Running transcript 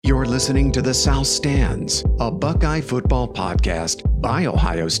You're listening to The South Stands, a Buckeye football podcast by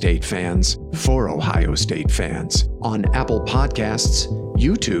Ohio State fans for Ohio State fans on Apple Podcasts,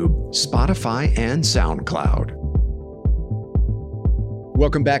 YouTube, Spotify, and SoundCloud.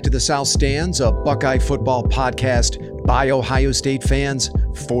 Welcome back to The South Stands, a Buckeye football podcast by Ohio State fans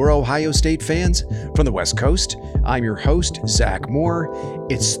for Ohio State fans from the West Coast. I'm your host, Zach Moore.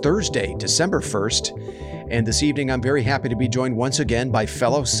 It's Thursday, December 1st. And this evening, I'm very happy to be joined once again by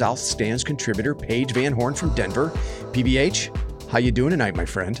fellow South Stands contributor, Paige Van Horn from Denver. PVH, how you doing tonight, my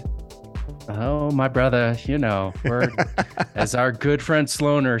friend? Oh, my brother, you know, we're, as our good friend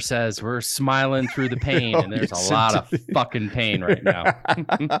Sloaner says, we're smiling through the pain, and there's a lot of fucking pain right now.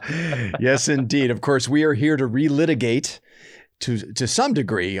 Yes, indeed. Of course, we are here to relitigate to some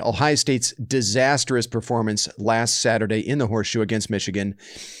degree Ohio State's disastrous performance last Saturday in the Horseshoe against Michigan.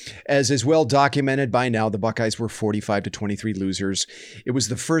 As is well documented by now, the Buckeyes were 45-23 losers. It was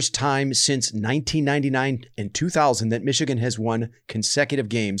the first time since 1999 and 2000 that Michigan has won consecutive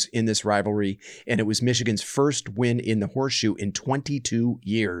games in this rivalry, and it was Michigan's first win in the Horseshoe in 22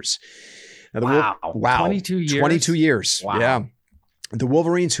 years. Now, wow. 22 years? 22 years. Wow. Yeah. The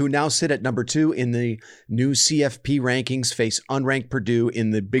Wolverines, who now sit at number 2 in the new CFP rankings, face unranked Purdue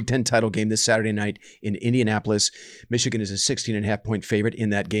in the Big Ten title game this Saturday night in Indianapolis. Michigan is a 16.5-point favorite in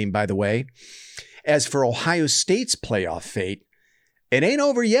that game, by the way. As for Ohio State's playoff fate, it ain't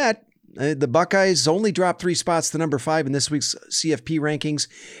over yet. The Buckeyes only dropped 3 spots to number 5 in this week's CFP rankings,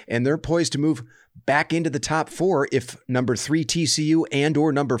 and they're poised to move back into the top 4 if number 3 TCU and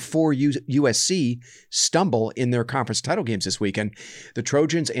or number 4 USC stumble in their conference title games this weekend. The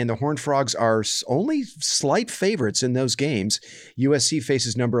Trojans and the Horned Frogs are only slight favorites in those games. USC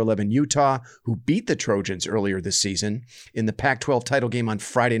faces number 11 Utah, who beat the Trojans earlier this season in the Pac-12 title game on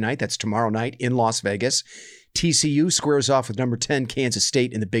Friday night. That's tomorrow night in Las Vegas. TCU squares off with number 10 Kansas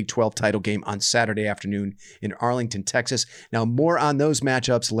State in the Big 12 title game on Saturday afternoon in Arlington, Texas. Now, more on those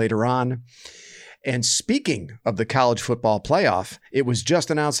matchups later on. And speaking of the college football playoff, it was just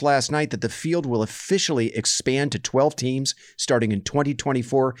announced last night that the field will officially expand to 12 teams starting in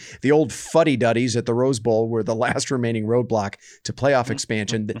 2024. The old fuddy-duddies at the Rose Bowl were the last remaining roadblock to playoff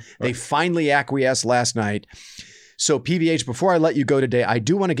expansion. They finally acquiesced last night. So PVH, before I let you go today, I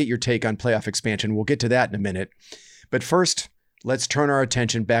do want to get your take on playoff expansion. We'll get to that in a minute. But first, let's turn our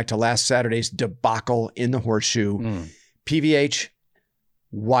attention back to last Saturday's debacle in the Horseshoe. PVH,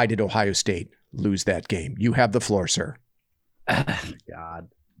 why did Ohio State lose that game? You have the floor, sir. God.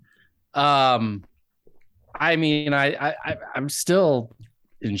 I mean, I'm still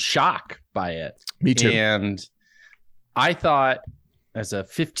in shock by it. Me too. And I thought as a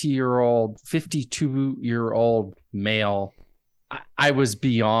 52-year-old male, I was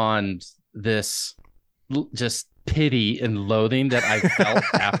beyond this just pity and loathing that I felt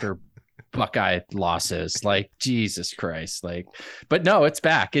after Buckeye losses. Like, Jesus Christ. Like, but no, it's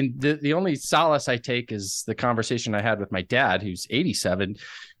back. And the only solace I take is the conversation I had with my dad, who's 87.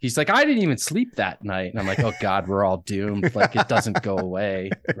 He's like, I didn't even sleep that night. And I'm like, oh God, we're all doomed. Like, it doesn't go away.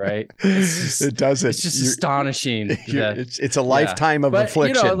 Right. It doesn't. It's just astonishing. It's a lifetime of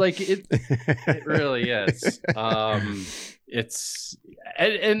affliction. You know, like it really is. It's,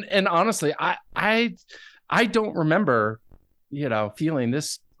 and honestly, I don't remember, you know, feeling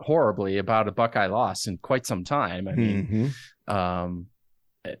this horribly about a Buckeye loss in quite some time. I mean,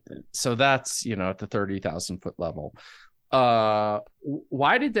 so that's, you know, at the 30,000 foot level.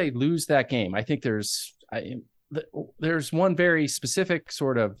 Why did they lose that game? I think there's one very specific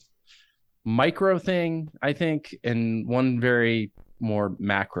sort of micro thing, I think, and one very more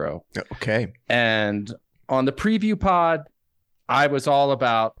macro. Okay. And on the preview pod, I was all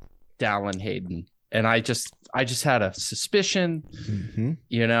about Dallin Hayden. And I just had a suspicion,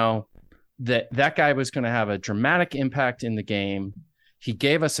 you know, that guy was going to have a dramatic impact in the game. He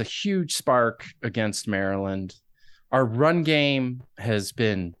gave us a huge spark against Maryland. Our run game has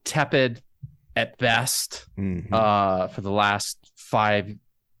been tepid at best for the last 5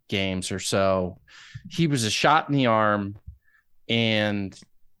 games or so. He was a shot in the arm, and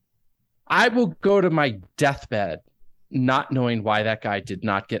I will go to my deathbed not knowing why that guy did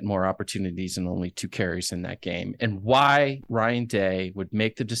not get more opportunities and only 2 carries in that game, and why Ryan Day would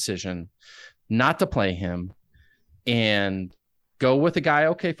make the decision not to play him and go with a guy.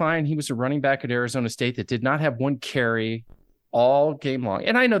 Okay, fine. He was a running back at Arizona State that did not have 1 carry all game long.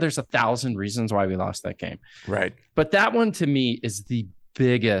 And I know there's 1,000 reasons why we lost that game. Right. But that one to me is the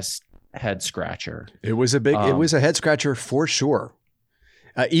biggest head scratcher. It was a head scratcher for sure.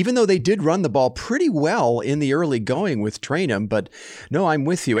 Even though they did run the ball pretty well in the early going with Trainum, but no, I'm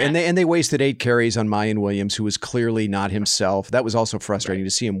with you. And they wasted 8 carries on Mayan Williams, who was clearly not himself. That was also frustrating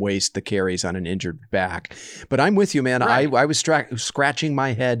to see him waste the carries on an injured back. But I'm with you, man. Right. I was scratching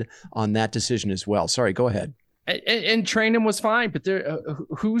my head on that decision as well. Sorry, go ahead. And Trainum was fine, but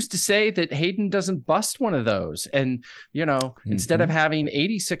who's to say that Hayden doesn't bust one of those? And, instead of having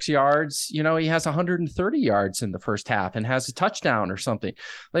 86 yards, he has 130 yards in the first half and has a touchdown or something.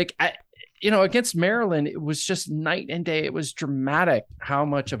 Like, against Maryland, it was just night and day. It was dramatic how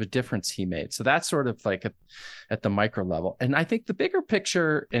much of a difference he made. So that's sort of like at the micro level. And I think the bigger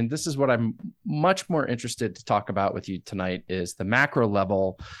picture, and this is what I'm much more interested to talk about with you tonight, is the macro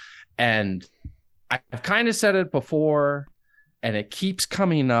level. And I've kind of said it before, and it keeps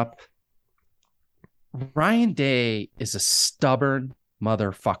coming up. Ryan Day is a stubborn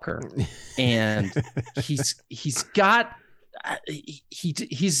motherfucker, and he's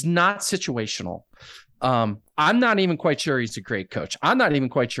not situational. I'm not even quite sure he's a great coach. I'm not even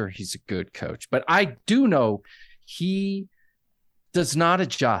quite sure he's a good coach, but I do know he does not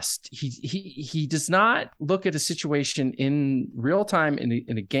adjust. He does not look at a situation in real time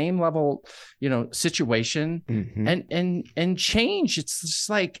in a game level, situation and change. It's just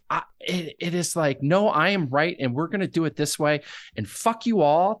like it is like, no, I am right, and we're going to do it this way, and fuck you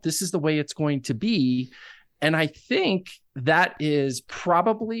all. This is the way it's going to be, and I think that is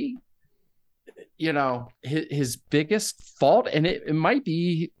probably, his biggest fault, and it might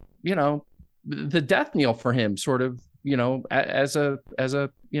be, the death knell for him, sort of. As a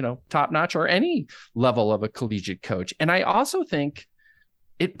top notch or any level of a collegiate coach. And I also think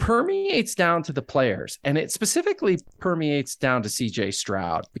it permeates down to the players, and it specifically permeates down to CJ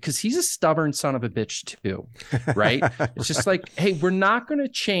Stroud, because he's a stubborn son of a bitch too, right? It's just like, hey, we're not going to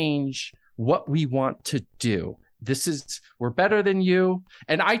change what we want to do. We're better than you.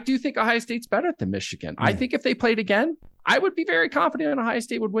 And I do think Ohio State's better than Michigan. I think if they played again, I would be very confident Ohio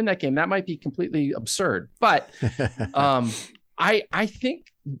State would win that game. That might be completely absurd, but I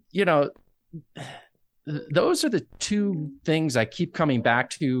think, those are the two things I keep coming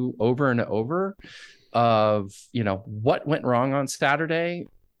back to over and over of, what went wrong on Saturday,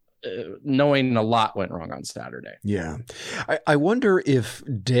 knowing a lot went wrong on Saturday. Yeah. I wonder if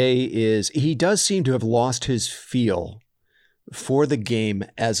Day he does seem to have lost his feel for the game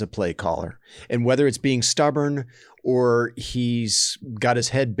as a play caller, and whether it's being stubborn or he's got his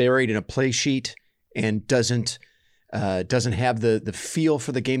head buried in a play sheet and doesn't have the feel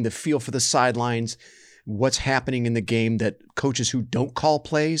for the game, the feel for the sidelines, what's happening in the game that coaches who don't call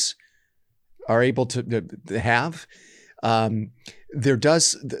plays are able to have. I'm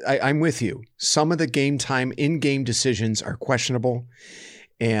with you. Some of the game time in-game decisions are questionable.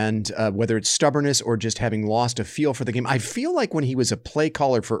 And whether it's stubbornness or just having lost a feel for the game, I feel like when he was a play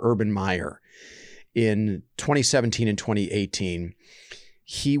caller for Urban Meyer in 2017 and 2018,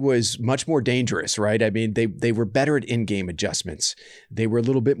 he was much more dangerous, right? I mean, they were better at in-game adjustments. They were a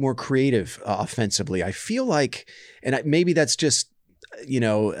little bit more creative offensively. I feel like, and maybe that's just,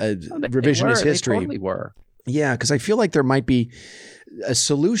 revisionist history. They totally were. Yeah, because I feel like there might be a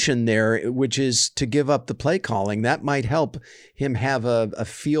solution there, which is to give up the play calling. That might help him have a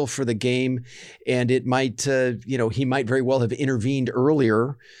feel for the game, and it might, he might very well have intervened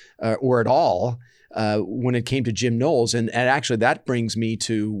earlier or at all when it came to Jim Knowles. And actually, that brings me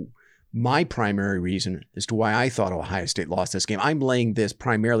to my primary reason as to why I thought Ohio State lost this game. I'm laying this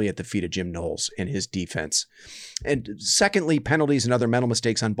primarily at the feet of Jim Knowles and his defense. And secondly, penalties and other mental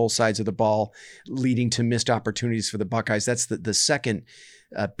mistakes on both sides of the ball leading to missed opportunities for the Buckeyes. That's the second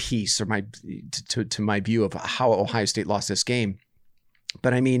piece or to my view of how Ohio State lost this game.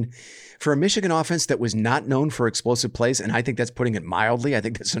 But I mean, for a Michigan offense that was not known for explosive plays, and I think that's putting it mildly, I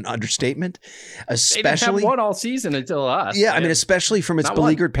think that's an understatement. Especially, they didn't have one all season until us. Yeah, I mean, especially from its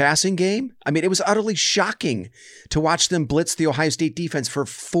beleaguered passing game. I mean, it was utterly shocking to watch them blitz the Ohio State defense for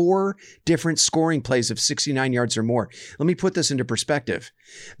 4 different scoring plays of 69 yards or more. Let me put this into perspective.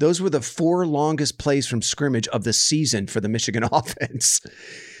 Those were the 4 longest plays from scrimmage of the season for the Michigan offense.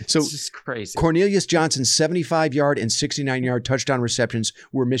 So it's just crazy. Cornelius Johnson's 75-yard and 69-yard touchdown receptions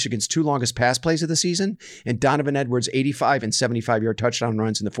were Michigan's 2 longest pass plays of the season, and Donovan Edwards' 85 and 75-yard touchdown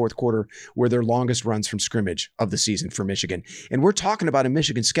runs in the fourth quarter were their longest runs from scrimmage of the season for Michigan. And we're talking about a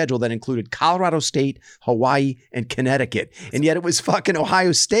Michigan schedule that included Colorado State, Hawaii, and Connecticut. And yet it was fucking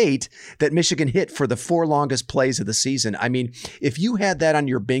Ohio State that Michigan hit for the 4 longest plays of the season. I mean, if you had that on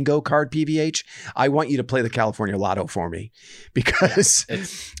your bingo card, PVH, I want you to play the California Lotto for me, because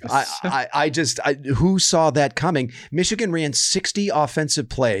who saw that coming? Michigan ran 60 offensive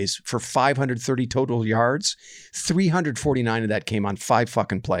plays for 530 total yards. 349 of that came on 5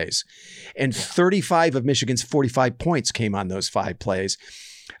 fucking plays. And 35 of Michigan's 45 points came on those 5 plays.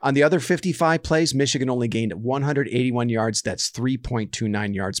 On the other 55 plays, Michigan only gained 181 yards. That's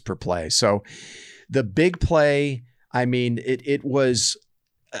 3.29 yards per play. So the big play, I mean, it was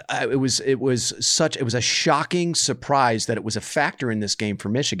a shocking surprise that it was a factor in this game for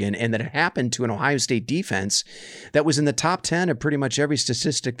Michigan, and that it happened to an Ohio State defense that was in the top 10 of pretty much every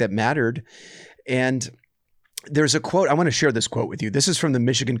statistic that mattered. And there's a quote. I want to share this quote with you. This is from the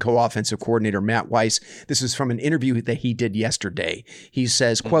Michigan co-offensive coordinator, Matt Weiss. This is from an interview that he did yesterday. He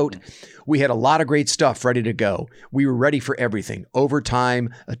says, quote, "We had a lot of great stuff ready to go. We were ready for everything.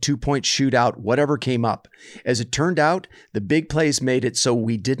 Overtime, a 2-point shootout, whatever came up. As it turned out, the big plays made it so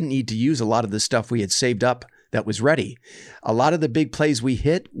we didn't need to use a lot of the stuff we had saved up that was ready. A lot of the big plays we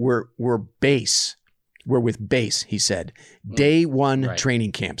hit were base. We're with base," he said. Day one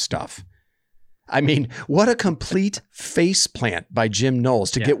training camp stuff. I mean, what a complete face plant by Jim Knowles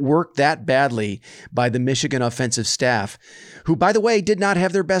to get worked that badly by the Michigan offensive staff, who, by the way, did not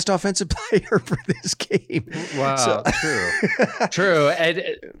have their best offensive player for this game. Wow, true. And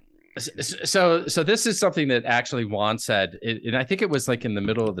so this is something that actually Juan said, and I think it was like in the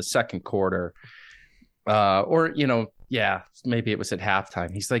middle of the second quarter, or, maybe it was at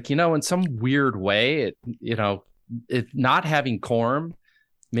halftime. He's like, in some weird way, it not having Corum,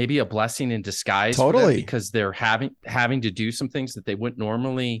 maybe a blessing in disguise. Totally. Because they're having to do some things that they wouldn't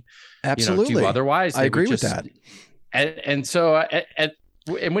normally do otherwise. I agree with that. And so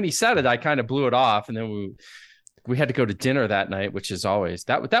when he said it, I kind of blew it off. And then we had to go to dinner that night, which is always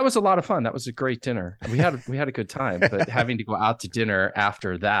that was a lot of fun. That was a great dinner. We had a good time, but having to go out to dinner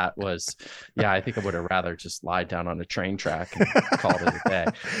after that was, I think I would have rather just lied down on a train track and called it a day.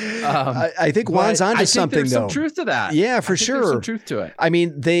 I think Juan's onto something, there's though. Some truth to that. Yeah, for sure. There's some truth to it. I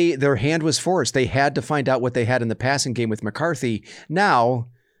mean, their hand was forced. They had to find out what they had in the passing game with McCarthy. Now,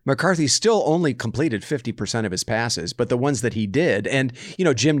 McCarthy still only completed 50% of his passes, but the ones that he did, and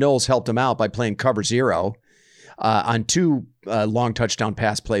Jim Knowles helped him out by playing cover 0. On 2 long touchdown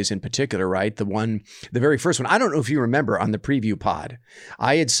pass plays in particular, right? The very first one, I don't know if you remember on the preview pod,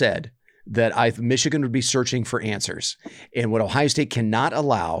 I had said that Michigan would be searching for answers. And what Ohio State cannot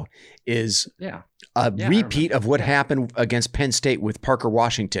allow is a repeat of what happened against Penn State with Parker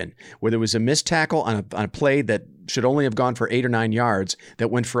Washington, where there was a missed tackle on a play that should only have gone for 8 or 9 yards that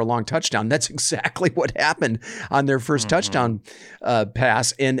went for a long touchdown. That's exactly what happened on their first touchdown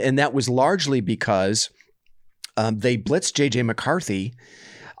pass. And that was largely because they blitzed J.J. McCarthy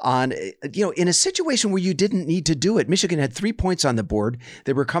on, in a situation where you didn't need to do it. Michigan had 3 points on the board.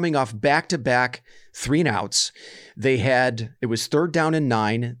 They were coming off back-to-back 3-and-outs. It was 3rd down and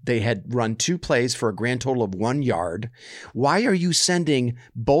 9. They had run 2 plays for a grand total of 1 yard. Why are you sending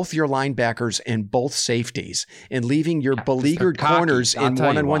both your linebackers and both safeties and leaving your beleaguered corners in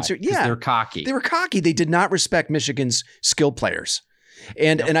one-on-one? Yeah, they're cocky. They were cocky. They did not respect Michigan's skill players.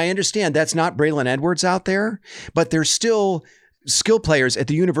 And I understand that's not Braylon Edwards out there, but there's still skill players at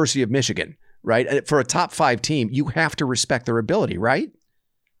the University of Michigan, right? For a top 5 team, you have to respect their ability, right?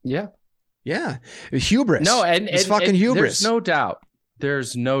 Yeah. Yeah. Hubris. No, it's fucking hubris.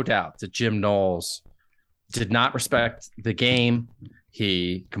 There's no doubt that Jim Knowles did not respect the game.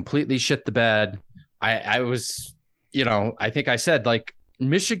 He completely shit the bed. I was, I think I said, like,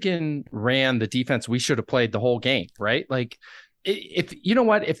 Michigan ran the defense we should have played the whole game, right? Like,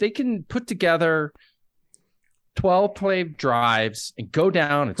 if they can put together 12 play drives and go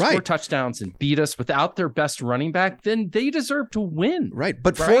down and score touchdowns and beat us without their best running back, then they deserve to win. Right.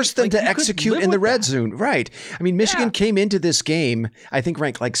 But force them to execute in the red zone. Right. I mean, Michigan came into this game, I think,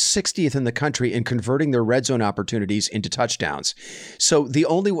 ranked like 60th in the country in converting their red zone opportunities into touchdowns. So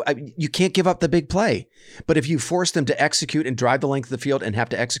you can't give up the big play. But if you force them to execute and drive the length of the field and have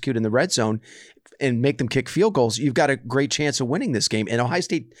to execute in the red zone and make them kick field goals, you've got a great chance of winning this game. And Ohio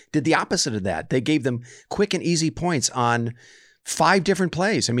State did the opposite of that. They gave them quick and easy points on 5 different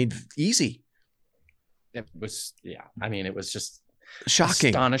plays. I mean, easy. It was, it was just shocking,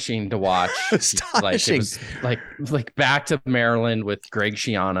 astonishing to watch. Astonishing. It was like back to Maryland with Greg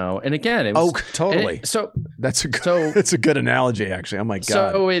Schiano. And again, it was totally. So that's a good analogy, actually. Oh my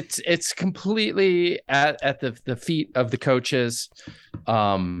God. So it's completely at the feet of the coaches.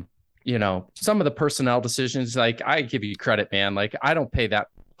 Some of the personnel decisions, like, I give you credit, man. Like, I don't pay that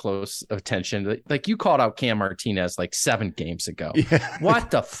close attention. Like, you called out Cam Martinez like 7 games ago. Yeah.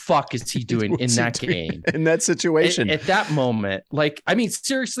 What the fuck is he doing in that game? In that situation? At that moment, like, I mean,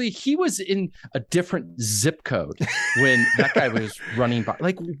 seriously, he was in a different zip code when that guy was running by.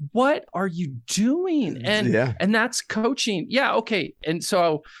 Like, what are you doing? And that's coaching. Yeah, okay. And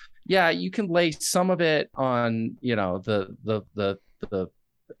so, yeah, you can lay some of it on, the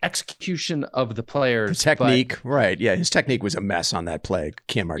execution of the players. The technique, right. Yeah, his technique was a mess on that play,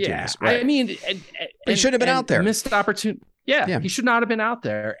 Cam Martinez. Yeah, right. I mean, he should have been out there. Missed opportunity. Yeah, he should not have been out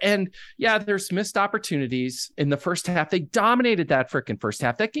there. And yeah, there's missed opportunities in the first half. They dominated that freaking first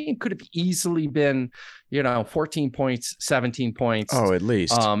half. That game could have easily been, 14 points, 17 points. Oh, at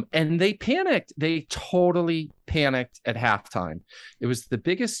least. And they panicked. They totally panicked at halftime. It was the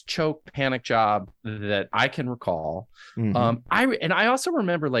biggest choke panic job that I can recall. Mm-hmm. I also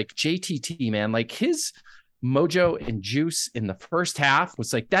remember like JTT, man, like his mojo and juice in the first half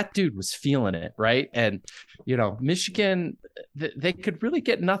was like that dude was feeling it, right? And Michigan, they could really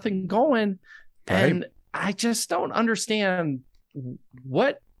get nothing going, right. And I just don't understand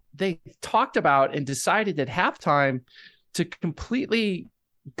what they talked about and decided at halftime to completely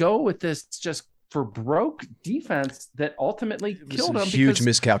go with this just for broke defense that ultimately killed them. Huge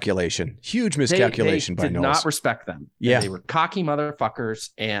miscalculation by did Knowles. Not respect them. Yeah, they were cocky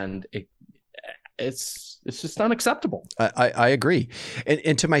motherfuckers, and it's just unacceptable. I agree.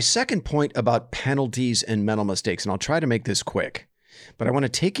 And to my second point about penalties and mental mistakes, and I'll try to make this quick, but I want to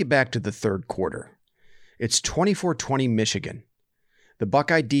take you back to the third quarter. It's 24-20 Michigan. The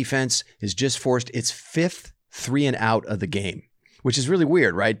Buckeye defense has just forced its 5th 3-and-out of the game, which is really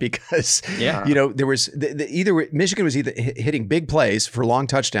weird, right? Because, there was either Michigan was either hitting big plays for long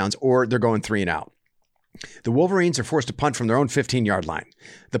touchdowns or they're going 3-and-out. The Wolverines are forced to punt from their own 15-yard line.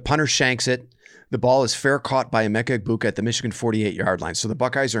 The punter shanks it. The ball is fair caught by Emeka Egbuka at the Michigan 48-yard line. So the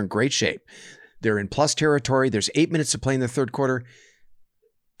Buckeyes are in great shape. They're in plus territory. There's 8 minutes to play in the third quarter.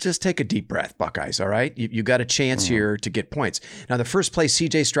 Just take a deep breath, Buckeyes, all right? You got a chance here to get points. Now, the first play,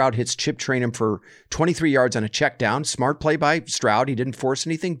 C.J. Stroud hits Chip Trayanum for 23 yards on a check down. Smart play by Stroud. He didn't force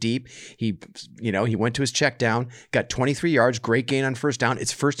anything deep. He went to his check down, got 23 yards, great gain on first down.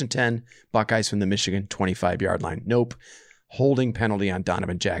 It's 1st and 10, Buckeyes from the Michigan 25-yard line. Nope. Holding penalty on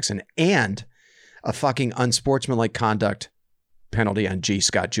Donovan Jackson. And a fucking unsportsmanlike conduct penalty on G.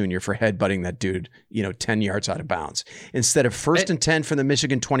 Scott Jr. for headbutting that dude, 10 yards out of bounds. Instead of 1st and 10 from the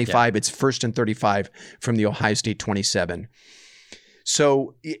Michigan 25, it's 1st and 35 from the Ohio State 27.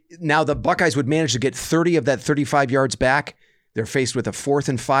 So now the Buckeyes would manage to get 30 of that 35 yards back. They're faced with a 4th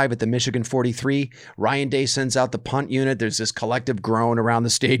and 5 at the Michigan 43. Ryan Day sends out the punt unit. There's this collective groan around the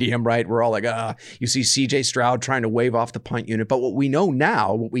stadium, right? We're all like, you see CJ Stroud trying to wave off the punt unit. But what we know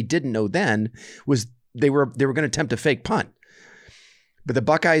now, what we didn't know then, was they were going to attempt a fake punt. But the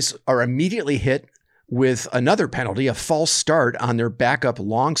Buckeyes are immediately hit with another penalty, a false start on their backup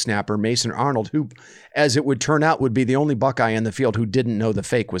long snapper, Mason Arnold, who, as it would turn out, would be the only Buckeye in the field who didn't know the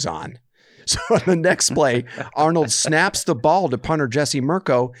fake was on. So on the next play, Arnold snaps the ball to punter Jesse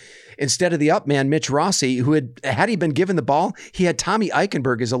Mirko instead of the up man, Mitch Rossi, who had he been given the ball, he had Tommy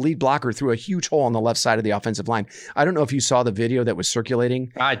Eichenberg as a lead blocker through a huge hole on the left side of the offensive line. I don't know if you saw the video that was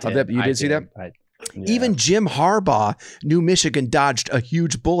circulating. I did. You did see that? Yeah. Even Jim Harbaugh knew Michigan dodged a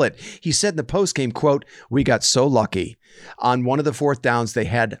huge bullet. He said in the postgame, quote, "We got so lucky. On one of the 4th downs, they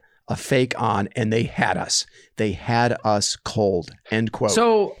had a fake on and they had us. They had us cold," end quote.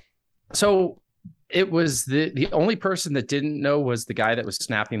 So it was the only person that didn't know was the guy that was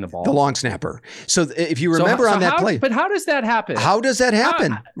snapping the ball. The long snapper. So if you remember play. But how does that happen? How does that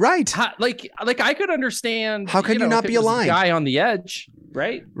happen? Right. Like I could understand. How can you not be aligned? Guy on the edge,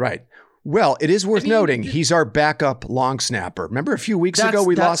 right? Right. Well, it is worth noting he's our backup long snapper. Remember a few weeks ago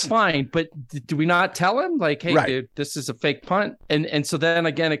we lost. That's fine, but do we not tell him like, hey, dude, this is a fake punt? And so then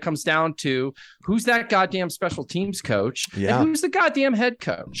again, it comes down to who's that goddamn special teams coach? Yeah. And who's the goddamn head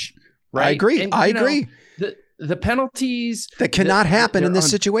coach? Right. I agree. I agree. The penalties that cannot happen in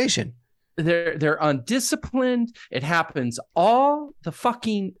this situation. They're undisciplined. It happens all the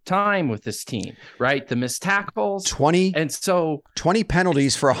fucking time with this team, right? The missed tackles, 20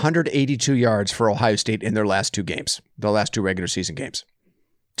 penalties for 182 yards for Ohio State in their last 2 games, the last 2 regular season games.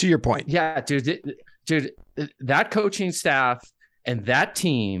 To your point, yeah, dude, that coaching staff and that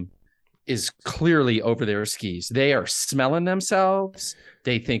team is clearly over their skis. They are smelling themselves.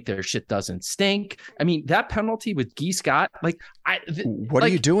 They think their shit doesn't stink. I mean, that penalty with Guy Scott, what are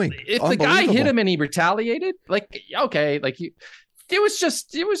you doing? If the guy hit him and he retaliated, it was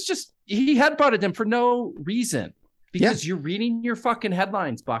just he headbutted him for no reason because you're reading your fucking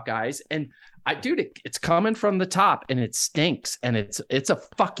headlines, Buckeyes, and it's coming from the top and it stinks and it's a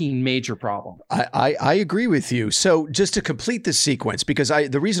fucking major problem. I agree with you. So just to complete this sequence, because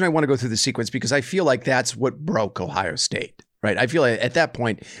the reason I want to go through the sequence because I feel like that's what broke Ohio State. Right. I feel like at that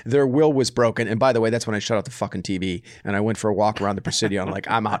point, their will was broken. And by the way, that's when I shut off the fucking TV and I went for a walk around the Presidio. I'm like,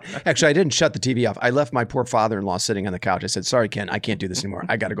 I'm out. Actually, I didn't shut the TV off. I left my poor father-in-law sitting on the couch. I said, sorry, Ken, I can't do this anymore.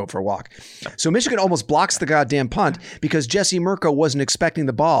 I got to go for a walk. So Michigan almost blocks the goddamn punt because Jesse Mirko wasn't expecting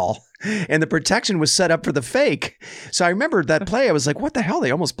the ball and the protection was set up for the fake. So I remember that play. I was like, what the hell?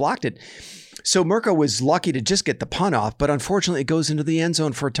 They almost blocked it. So Mirko was lucky to just get the punt off, but unfortunately it goes into the end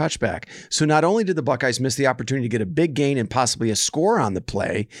zone for a touchback. So not only did the Buckeyes miss the opportunity to get a big gain and possibly a score on the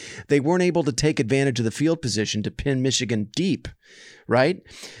play, they weren't able to take advantage of the field position to pin Michigan deep, right?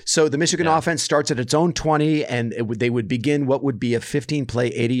 So the Michigan offense starts at its own 20, and they would begin what would be a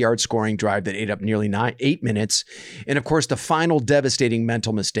 15-play, 80-yard scoring drive that ate up nearly 8 minutes. And of course, the final devastating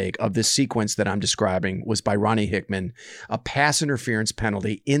mental mistake of this sequence that I'm describing was by Ronnie Hickman, a pass interference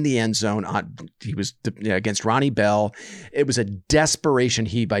penalty in the end zone. He was against Ronnie Bell. It was a desperation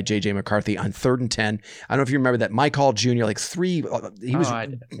heave by J.J. McCarthy on 3rd and 10. I don't know if you remember that. Mike Hall Jr., McCarthy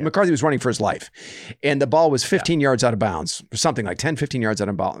was running for his life. And the ball was 15 yards out of bounds, or something like 10, 15 yards out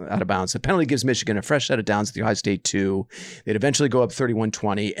of bounds. The penalty gives Michigan a fresh set of downs at the Ohio State 2. They'd eventually go up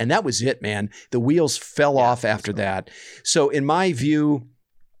 31-20. And that was it, man. The wheels fell off after that. So in my view,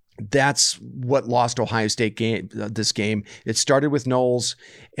 that's what lost Ohio State this game. It started with Knowles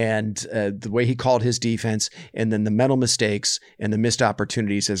and the way he called his defense, and then the mental mistakes and the missed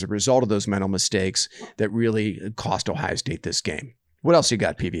opportunities as a result of those mental mistakes that really cost Ohio State this game. What else you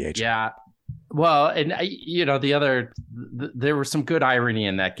got, PVH? Yeah. Well, and there was some good irony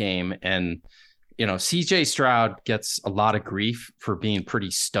in that game. And, CJ Stroud gets a lot of grief for being pretty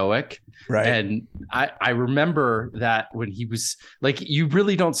stoic. Right. And I remember that when he was like, you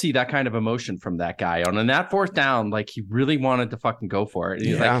really don't see that kind of emotion from that guy. On that 4th down, like he really wanted to fucking go for it. And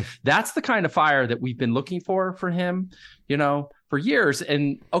he's like, that's the kind of fire that we've been looking for him, for years.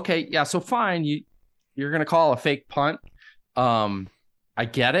 And okay, yeah, so fine. You're going to call a fake punt. I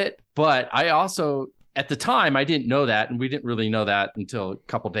get it. But I also, at the time, I didn't know that. And we didn't really know that until a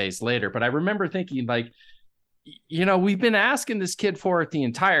couple days later. But I remember thinking like, we've been asking this kid for it the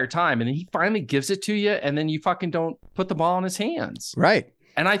entire time. And then he finally gives it to you. And then you fucking don't put the ball in his hands. Right.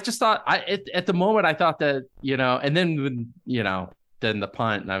 And I just thought at the moment, I thought that, and then, then the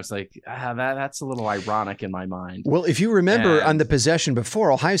punt. And I was like, that's a little ironic in my mind. Well, if you remember on the possession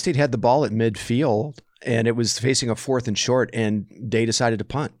before, Ohio State had the ball at midfield and it was facing a 4th and short and they decided to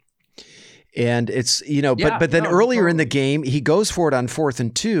punt. And it's, but then earlier in the game, he goes for it on 4th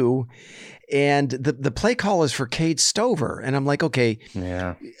and 2. And the play call is for Cade Stover. And I'm like, okay,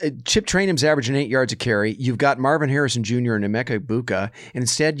 Chip Trainum's averaging 8 yards a carry. You've got Marvin Harrison Jr. and Emeka Egbuka. And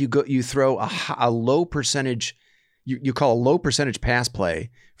instead you throw a low percentage, you call a low percentage pass play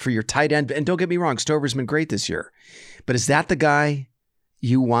for your tight end. And don't get me wrong, Stover's been great this year. But is that the guy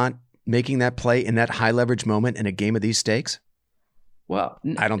you want making that play in that high leverage moment in a game of these stakes? Well,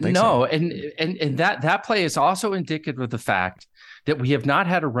 I don't think so. No, and that play is also indicative of the fact that we have not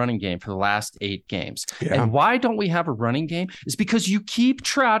had a running game for the last 8 games. Yeah. And why don't we have a running game? Is because you keep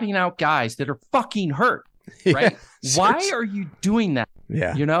trotting out guys that are fucking hurt, right? Yeah, why are you doing that?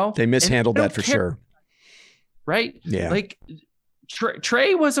 Yeah, they mishandled that for sure. Right? Yeah, like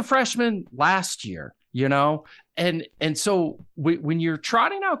Trey was a freshman last year, and so when you're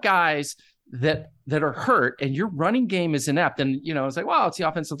trotting out guys that are hurt and your running game is inept, and it's like, well, it's the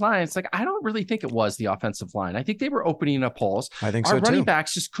offensive line. It's like, I don't really think it was the offensive line. I think they were opening up holes. I think so too. Our running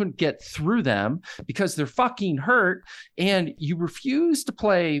backs just couldn't get through them because they're fucking hurt, and you refuse to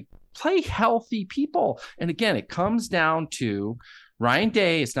play healthy people. And again, it comes down to Ryan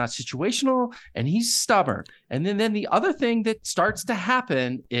Day is not situational and he's stubborn. And then the other thing that starts to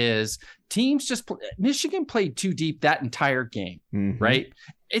happen is teams Michigan played too deep that entire game, right?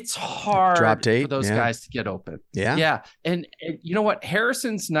 It's hard for those guys to get open. Yeah. Yeah. And you know what?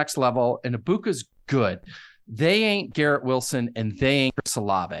 Harrison's next level and Ibuka's good. They ain't Garrett Wilson and they ain't Chris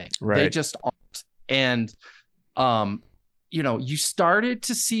Olave. Right. They just aren't. And, you started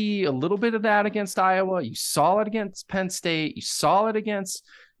to see a little bit of that against Iowa. You saw it against Penn State. You saw it against,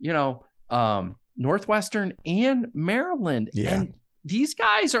 Northwestern and Maryland. Yeah. And these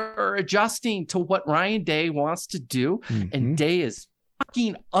guys are adjusting to what Ryan Day wants to do. And Day is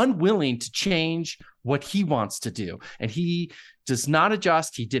fucking unwilling to change what he wants to do. And he does not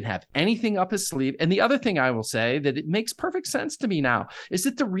adjust. He didn't have anything up his sleeve. And the other thing I will say that it makes perfect sense to me now is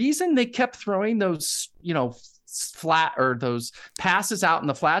that the reason they kept throwing those, flat or those passes out in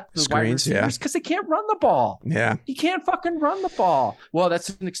the flat to the wide receivers because they can't run the ball. Yeah. You can't fucking run the ball. Well, that's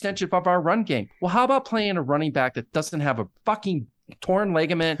an extension of our run game. Well, how about playing a running back that doesn't have a fucking torn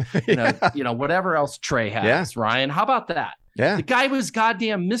ligament, whatever else Trey has, Ryan? How about that? Yeah. The guy was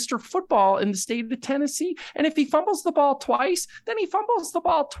goddamn Mr. Football in the state of Tennessee. And if he fumbles the ball twice, then he fumbles the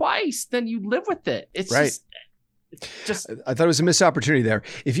ball twice. Then you live with it. It's right. Just I thought it was a missed opportunity there.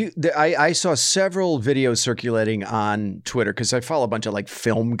 I saw several videos circulating on Twitter because I follow a bunch of like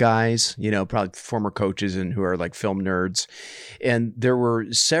film guys, probably former coaches and who are like film nerds. And there were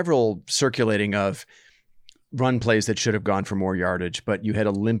several circulating of run plays that should have gone for more yardage, but you had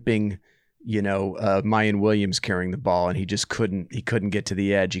a limping, Mayan Williams carrying the ball, and he just couldn't get to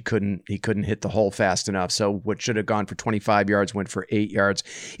the edge. He couldn't hit the hole fast enough. So what should have gone for 25 yards went for 8 yards.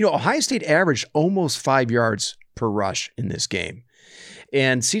 Ohio State averaged almost 5 yards per rush in this game.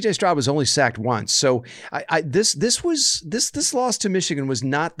 And CJ Stroud was only sacked once. So this loss to Michigan was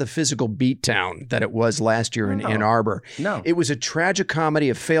not the physical beatdown that it was last year in Ann Arbor. No. It was a tragic comedy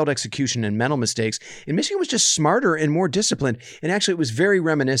of failed execution and mental mistakes. And Michigan was just smarter and more disciplined. And actually, it was very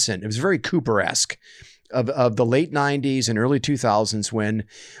reminiscent. It was very Cooper-esque of the late 90s and early 2000s when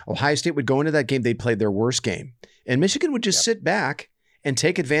Ohio State would go into that game, they'd play their worst game. And Michigan would just sit back and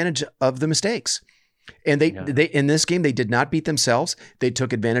take advantage of the mistakes. And they in this game, they did not beat themselves. They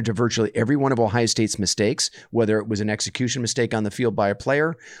took advantage of virtually every one of Ohio State's mistakes, whether it was an execution mistake on the field by a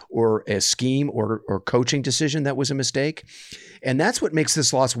player or a scheme or coaching decision that was a mistake. And that's what makes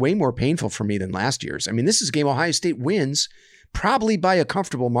this loss way more painful for me than last year's. I mean, this is a game Ohio State wins probably by a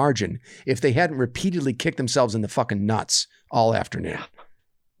comfortable margin if they hadn't repeatedly kicked themselves in the fucking nuts all afternoon.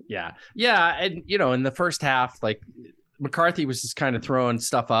 Yeah. And, in the first half, like, McCarthy was just kind of throwing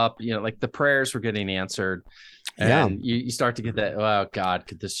stuff up, like the prayers were getting answered. And you start to get that, oh God,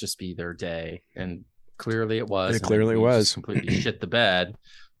 could this just be their day? And clearly it was. It clearly was. Completely shit the bed.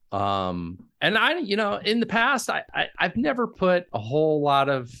 And I, in the past, I've never put a whole lot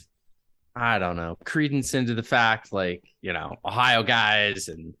of, I don't know, credence into the fact, like, Ohio guys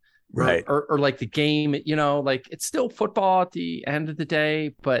and right. Or like the game, like it's still football at the end of the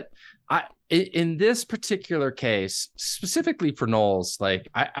day, but in this particular case, specifically for Knowles, like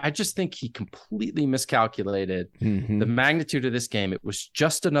I just think he completely miscalculated the magnitude of this game. It was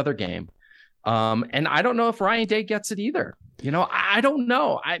just another game. And I don't know if Ryan Day gets it either. I don't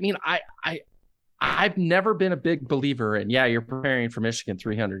know. I mean, I've never been a big believer in, you're preparing for Michigan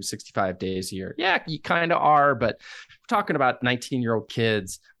 365 days a year. Yeah, you kind of are, but we're talking about 19-year-old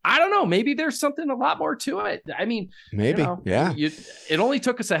kids. I don't know. Maybe there's something a lot more to it. I mean, maybe, it only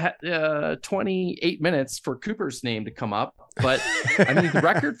took us 28 minutes for Cooper's name to come up. But I mean, the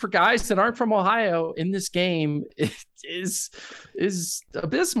record for guys that aren't from Ohio in this game is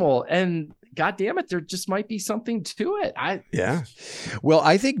abysmal. And God damn it, there just might be something to it. Well,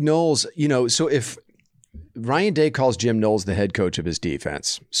 I think Knowles, so if Ryan Day calls Jim Knowles the head coach of his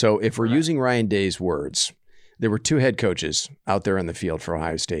defense. So if we're using Ryan Day's words, there were two head coaches out there in the field for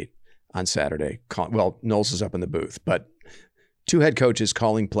Ohio State on Saturday. Well, Knowles is up in the booth, but two head coaches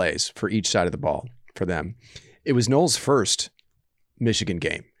calling plays for each side of the ball for them. It was Knowles' first Michigan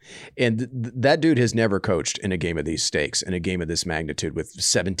game. And that dude has never coached in a game of these stakes, in a game of this magnitude with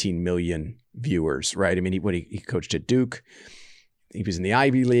 17 million viewers, right? I mean, he coached at Duke. He was in the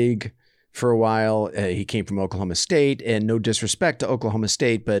Ivy League for a while. He came from Oklahoma State, and no disrespect to Oklahoma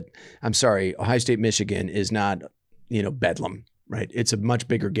State, but I'm sorry, Ohio State, Michigan is not, Bedlam, right? It's a much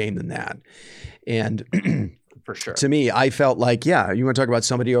bigger game than that. And for sure, to me, I felt like, you want to talk about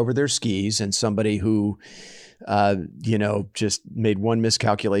somebody over their skis and somebody who, just made one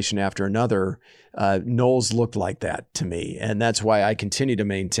miscalculation after another. Knowles looked like that to me. And that's why I continue to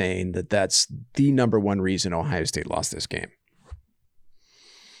maintain that that's the number one reason Ohio State lost this game.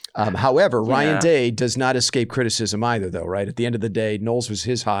 However, Ryan Day does not escape criticism either, though, right? At the end of the day, Knowles was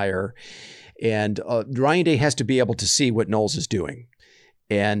his hire, and Ryan Day has to be able to see what Knowles is doing.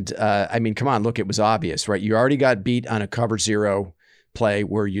 And I mean, come on, look, it was obvious, right? You already got beat on a cover zero play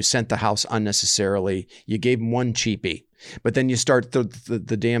where you sent the house unnecessarily. You gave him one cheapie, but then you start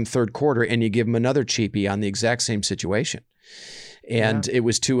the damn third quarter and you give him another cheapie on the exact same situation. And it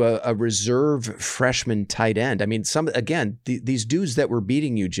was to a reserve freshman tight end. I mean, these dudes that were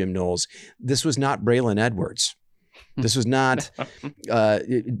beating you, Jim Knowles, this was not Braylon Edwards. This was not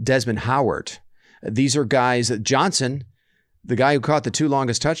Desmond Howard. These are guys that Johnson, the guy who caught the two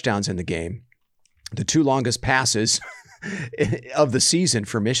longest touchdowns in the game, the two longest passes of the season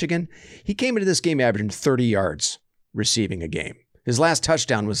for Michigan, he came into this game averaging 30 yards receiving a game. His last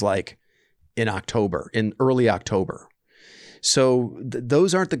touchdown was like in early October. So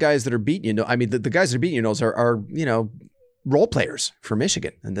those aren't the guys that are beating you. I mean, the guys that are beating you are role players for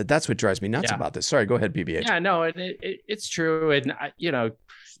Michigan. And that's what drives me nuts about this. Sorry, go ahead, BBH. Yeah, no, it's true. And,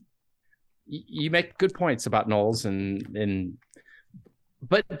 you make good points about Knowles and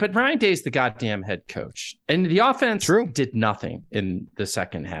But Ryan Day's the goddamn head coach, and the offense did nothing in the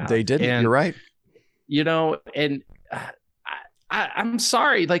second half. They didn't. And, you're right. And I'm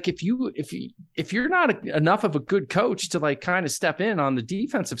sorry. Like if you're not enough of a good coach to like kind of step in on the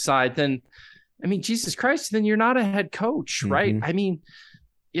defensive side, then I mean, Jesus Christ, then you're not a head coach, right? I mean,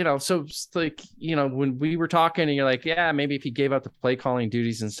 so like, when we were talking and you're like, yeah, maybe if he gave up the play calling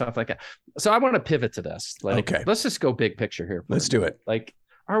duties and stuff like that. So I want to pivot to this. Like, let's just go big picture here. Let's do it. Like,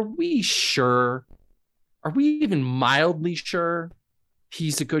 are we sure? Are we even mildly sure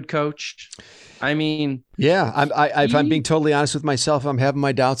he's a good coach? I mean, yeah, if I'm being totally honest with myself, I'm having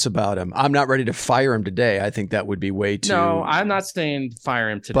my doubts about him. I'm not ready to fire him today. I think that would be way too. No, I'm not saying fire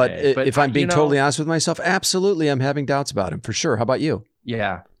him today. But if I'm being totally honest with myself, absolutely, I'm having doubts about him for sure. How about you?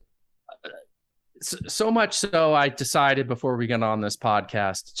 Yeah. So much so I decided before we got on this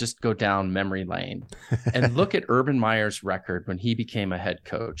podcast, just go down memory lane and look at Urban Meyer's record when he became a head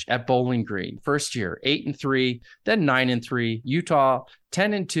coach at Bowling Green. First year, 8-3, then 9-3, Utah,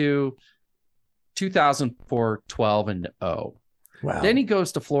 10-2, 2004, 12-0. Wow. Then he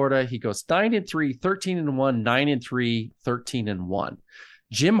goes to Florida. He goes 9-3, 13-1, 9-3, 13-1.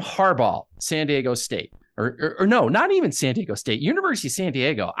 Jim Harbaugh, San Diego State. Or no, not even San Diego State, University of San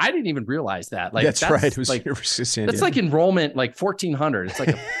Diego. I didn't even realize that. Like that's right. It was like University of San Diego. That's like enrollment, like 1,400. It's like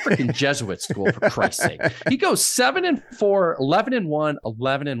a freaking Jesuit school, for Christ's sake. He goes 7-4, 11-1,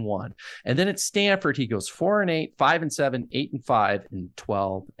 11-1, and then at Stanford he goes 4-8, 5-7, 8-5, and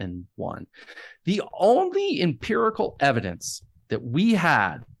 12-1. The only empirical evidence that we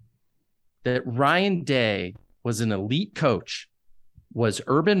had that Ryan Day was an elite coach was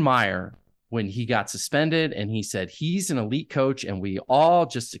Urban Meyer. When he got suspended and he said he's an elite coach and we all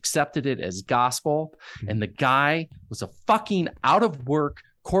just accepted it as gospel. And the guy was a fucking out of work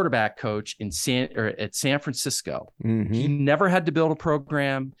quarterback coach at San Francisco. He never had to build a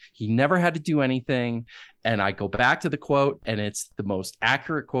program. He never had to do anything. And I go back to the quote, and it's the most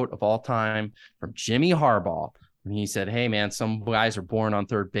accurate quote of all time from Jimmy Harbaugh. And he said, hey, man, some guys are born on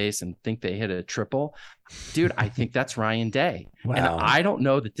third base and think they hit a triple. Dude, I think that's Ryan Day. Wow. And I don't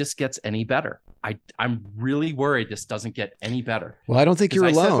know that this gets any better. I'm really worried this doesn't get any better. Well, I don't think you're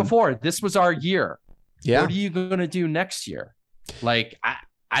alone. I said before, this was our year. Yeah. What are you going to do next year? Like,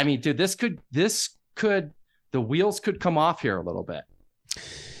 I mean, dude, the wheels could come off here a little bit.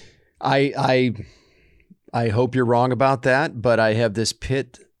 I hope you're wrong about that, but I have this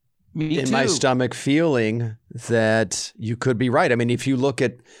pit in my stomach feeling that you could be right. I mean, if you look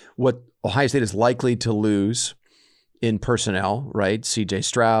at what Ohio State is likely to lose in personnel, right? CJ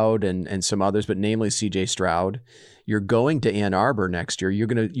Stroud and some others, but namely CJ Stroud. You're going to Ann Arbor next year. You're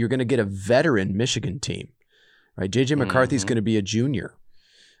gonna get a veteran Michigan team, right? JJ McCarthy's going to be a junior.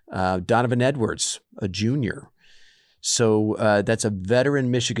 Donovan Edwards, a junior. So that's a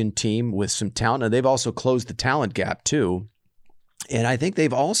veteran Michigan team with some talent. And they've also closed the talent gap too. And I think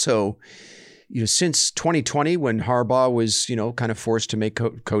they've also, since 2020, when Harbaugh was, kind of forced to make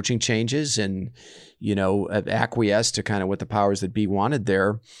coaching changes and, acquiesce to kind of what the powers that be wanted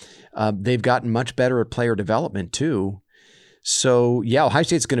there, they've gotten much better at player development too. So, yeah, Ohio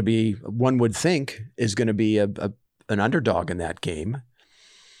State's going to be, one would think, is going to be an underdog in that game.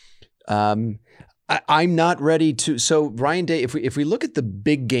 I'm not ready to. So Ryan Day, if we look at the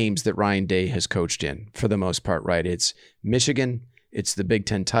big games that Ryan Day has coached in, for the most part, right? It's Michigan, it's the Big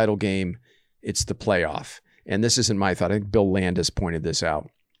Ten title game, it's the playoff. And this isn't my thought. I think Bill Landis pointed this out.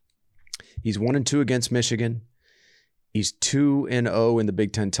 He's 1-2 against Michigan. He's 2-0 in the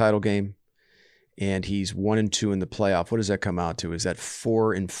Big Ten title game, and he's 1-2 in the playoff. What does that come out to? Is that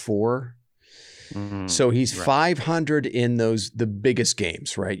 4-4? Mm-hmm. So he's 500 in the biggest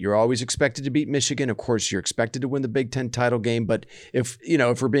games, right? You're always expected to beat Michigan. Of course, you're expected to win the Big Ten title game. But if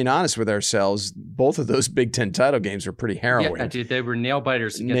we're being honest with ourselves, both of those Big Ten title games are pretty harrowing. Yeah, dude, they were nail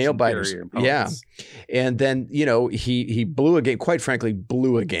biters against inferior opponents. Yeah. And then, he blew a game, quite frankly,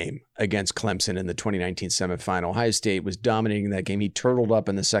 blew a game against Clemson in the 2019 semifinal. Ohio State was dominating that game. He turtled up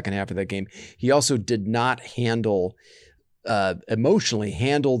in the second half of that game. He also did not emotionally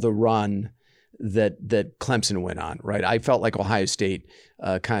handle the run that Clemson went on, right? I felt like Ohio State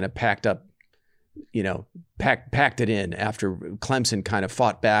kind of packed up, packed it in after Clemson kind of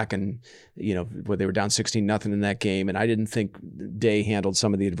fought back and, where they were down 16-0 in that game. And I didn't think Day handled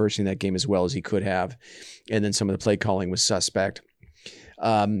some of the adversity in that game as well as he could have. And then some of the play calling was suspect.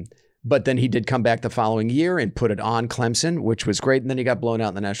 But then he did come back the following year and put it on Clemson, which was great. And then he got blown out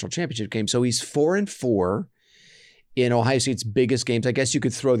in the national championship game. So he's 4-4. In Ohio State's biggest games. I guess you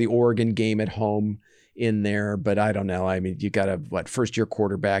could throw the Oregon game at home in there, but I don't know. I mean, you got a first year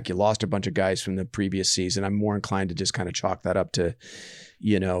quarterback. You lost a bunch of guys from the previous season. I'm more inclined to just kind of chalk that up to,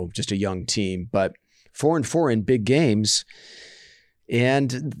 just a young team. But 4-4 in big games, and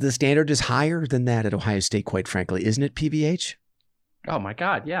the standard is higher than that at Ohio State, quite frankly, isn't it, PVH? Oh my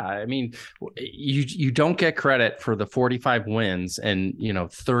God, yeah. I mean, you don't get credit for the 45 wins and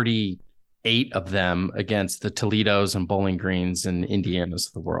 38 of them against the Toledos and Bowling Greens and Indianas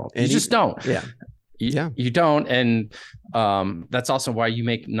of the world. You just don't. Yeah. You don't. And that's also why you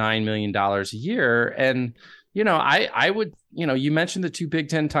make $9 million a year. And, I would, you mentioned the 2 Big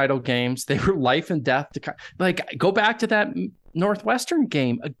Ten title games. They were life and death. Go back to that Northwestern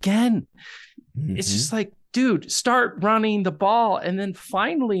game again. Mm-hmm. It's just like, dude, start running the ball. And then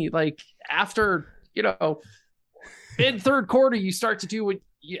finally, after, in third quarter, you start to do what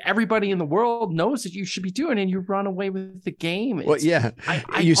everybody in the world knows that you should be doing, and you run away with the game. Well, yeah.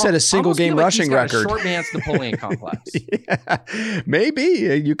 You set a single game rushing record. Short man's Napoleon complex. Yeah,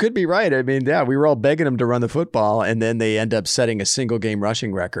 maybe. You could be right. I mean, yeah, we were all begging them to run the football, and then they end up setting a single game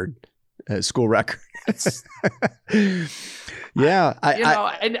rushing record, school record. Yeah.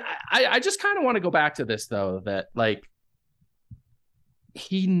 I just kind of want to go back to this, though, that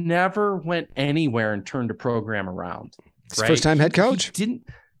he never went anywhere and turned a program around. Right? First time head coach. He didn't,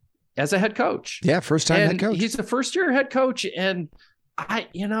 as a head coach. Yeah, first time head coach. He's a first year head coach. And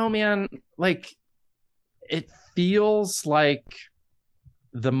man, it feels like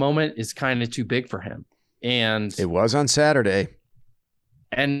the moment is kind of too big for him. And it was on Saturday.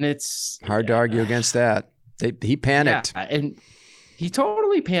 And it's hard to argue against that. He panicked. Yeah, and he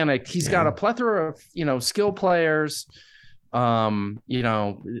totally panicked. He's got a plethora of, skill players. Maybe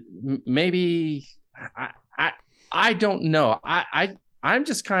I don't know. I'm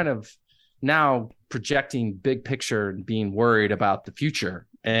just kind of now projecting big picture and being worried about the future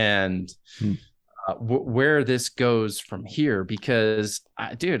and where this goes from here, because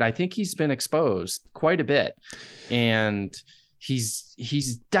dude, I think he's been exposed quite a bit, and he's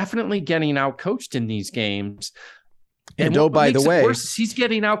definitely getting out coached in these games. And oh, by the way, he's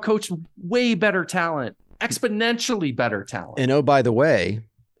getting out coached way better talent, exponentially better talent. And oh, by the way,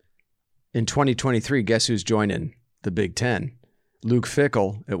 in 2023, guess who's joining the Big Ten? Luke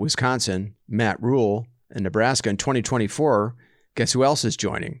Fickell at Wisconsin, Matt Rule in Nebraska. In 2024, guess who else is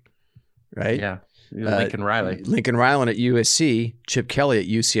joining? Right? Yeah. Lincoln Riley. Lincoln Riley at USC, Chip Kelly at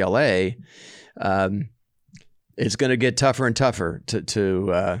UCLA. It's going to get tougher and tougher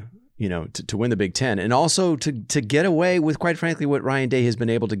to win the Big Ten, and also to get away with, quite frankly, what Ryan Day has been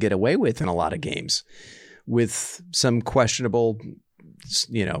able to get away with in a lot of games, with some questionable,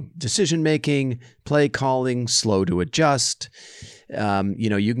 decision making, play calling, slow to adjust.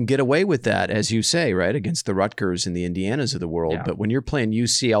 You can get away with that, as you say, right, against the Rutgers and the Indianas of the world. Yeah. But when you're playing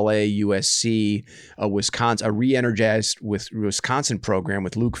UCLA, USC, a re-energized Wisconsin program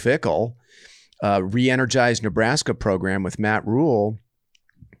with Luke Fickell, re-energized Nebraska program with Matt Rule,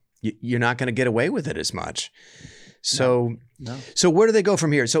 you're not going to get away with it as much. So, So where do they go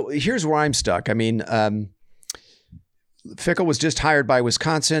from here? So here's where I'm stuck. I mean, Fickell was just hired by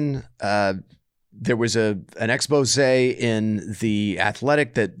Wisconsin. There was an expose in The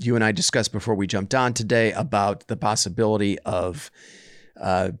Athletic that you and I discussed before we jumped on today about the possibility of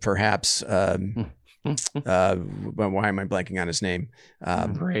perhaps why am I blanking on his name?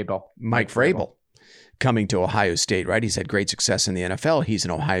 Vrabel. Mike Vrabel coming to Ohio State, right? He's had great success in the NFL. He's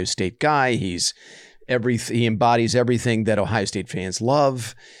an Ohio State guy. He embodies everything that Ohio State fans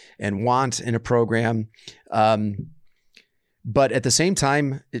love and want in a program. But at the same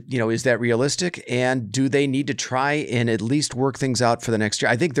time, is that realistic? And do they need to try and at least work things out for the next year?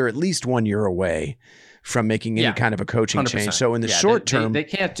 I think they're at least 1 year away from making any kind of a coaching 100%. Change. So in the short term, they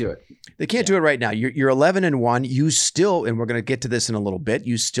can't do it. They can't do it right now. You're 11-1. You still, and we're going to get to this in a little bit,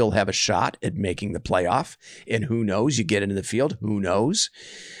 you still have a shot at making the playoff. And who knows? You get into the field. Who knows?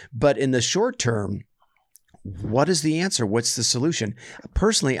 But in the short term, what is the answer? What's the solution?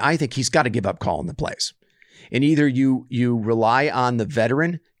 Personally, I think he's got to give up calling the plays. And either you rely on the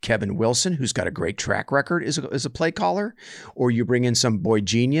veteran, Kevin Wilson, who's got a great track record as a play caller, or you bring in some boy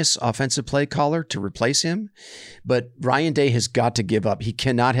genius offensive play caller to replace him. But Ryan Day has got to give up. He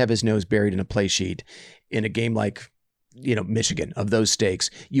cannot have his nose buried in a play sheet in a game like, Michigan of those stakes.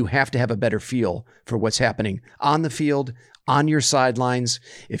 You have to have a better feel for what's happening on the field, on your sidelines.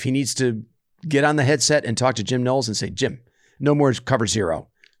 If he needs to get on the headset and talk to Jim Knowles and say, Jim, no more cover zero.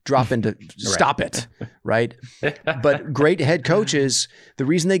 Drop into stop it, right? But great head coaches, the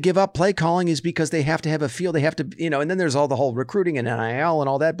reason they give up play calling is because they have to have a feel. They have to, and then there's all the whole recruiting and NIL and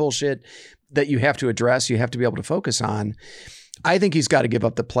all that bullshit that you have to address. You have to be able to focus on. I think he's got to give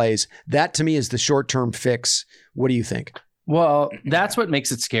up the plays. That to me is the short-term fix. What do you think? Well, that's what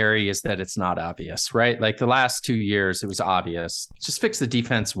makes it scary, is that it's not obvious, right? Like the last 2 years, it was obvious. Just fix the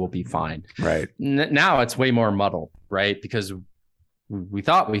defense, we'll be fine. Right. Now it's way more muddled, right? Because we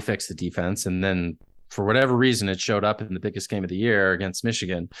thought we fixed the defense, and then for whatever reason, it showed up in the biggest game of the year against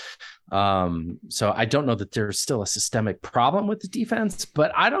Michigan. So I don't know that there's still a systemic problem with the defense,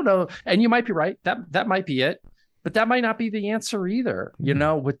 but I don't know. And you might be right. That might be it, but that might not be the answer either. You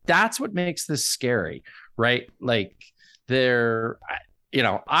know, that's what makes this scary, right? Like I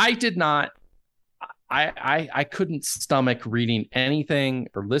couldn't stomach reading anything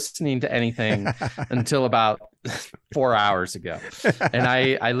or listening to anything until about 4 hours ago. And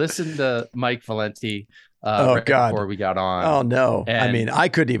I listened to Mike Valenti before we got on. Oh, no. And, I mean, I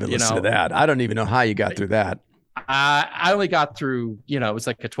couldn't even listen to that. I don't even know how you got through that. I only got through, it was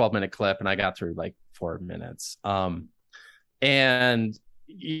like a 12-minute clip, and I got through like 4 minutes.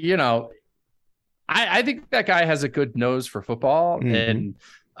 I think that guy has a good nose for football. Mm-hmm.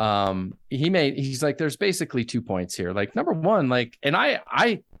 And he's like, there's basically 2 points here. Like, number one, like, and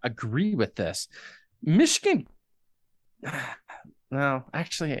I agree with this. Michigan, no,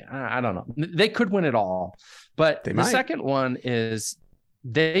 actually, I don't know. They could win it all, but the second one is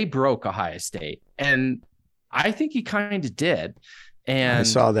they broke Ohio State, and I think he kind of did. And I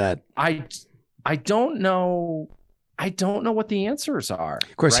saw that. I don't know. I don't know what the answers are.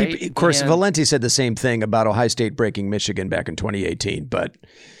 Of course, right? Valenti said the same thing about Ohio State breaking Michigan back in 2018, but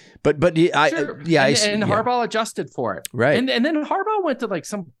Harbaugh adjusted for it, right? And then Harbaugh went to like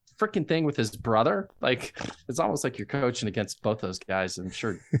some freaking thing with his brother. Like, it's almost like you're coaching against both those guys. I'm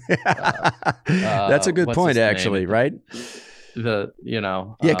sure. That's a good point, actually, right? Because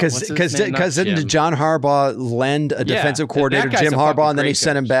didn't John Harbaugh lend a defensive coordinator, Jim Harbaugh, and then he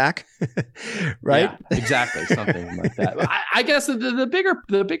sent him back, right? Yeah, exactly, something like that. I guess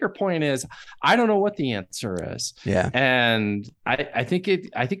the bigger point is, I don't know what the answer is. Yeah, and I think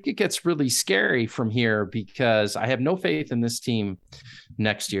it gets really scary from here, because I have no faith in this team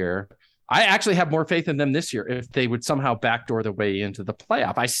next year. I actually have more faith in them this year if they would somehow backdoor their way into the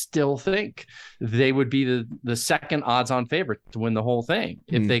playoff. I still think they would be the second odds-on favorite to win the whole thing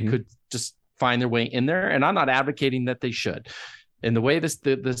if they could just find their way in there. And I'm not advocating that they should. And the way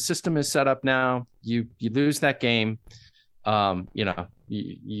the system is set up now, you lose that game.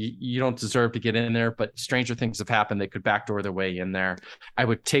 You don't deserve to get in there, but stranger things have happened. They could backdoor their way in there. I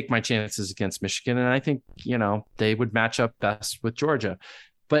would take my chances against Michigan, and I think, they would match up best with Georgia.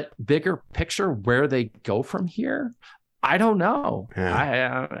 But bigger picture, where they go from here, I don't know.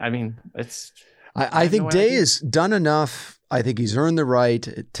 Yeah. I mean, it's. I think Day has done enough. I think he's earned the right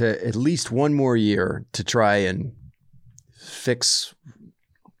to at least one more year to try and fix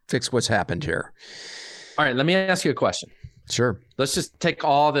what's happened here. All right, let me ask you a question. Sure. Let's just take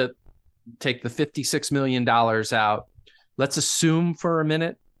the $56 million out. Let's assume for a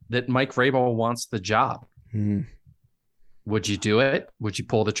minute that Mike Vrabel wants the job. Mm-hmm. Would you do it? Would you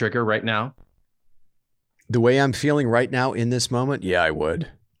pull the trigger right now? The way I'm feeling right now in this moment, yeah, I would.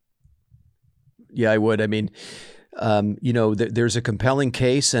 I mean, there's a compelling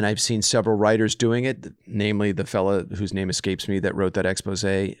case, and I've seen several writers doing it, namely the fella whose name escapes me that wrote that expose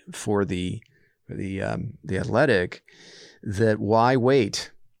for the Athletic, that why wait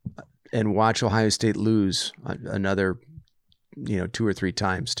and watch Ohio State lose another, 2 or 3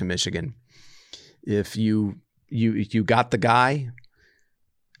 times to Michigan. If you got the guy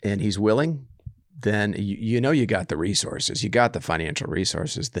and he's willing, then you got the resources. You got the financial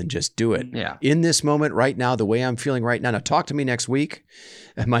resources, then just do it. Yeah. In this moment right now, the way I'm feeling right now, talk to me next week.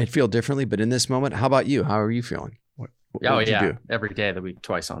 I might feel differently, but in this moment, how about you? How are you feeling? What would you do? Every day of the week,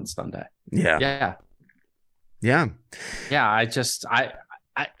 twice on Sunday. Yeah. Yeah. Yeah. Yeah.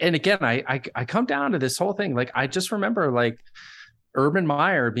 And again, I come down to this whole thing. Like, I just remember Urban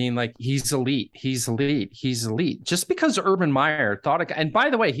Meyer being like, he's elite. Just because Urban Meyer thought, and by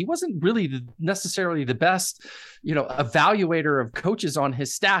the way, he wasn't really necessarily the best, evaluator of coaches on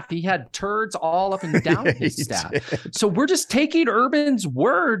his staff. He had turds all up and down his staff. So we're just taking Urban's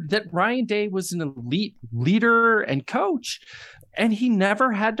word that Ryan Day was an elite leader and coach, and he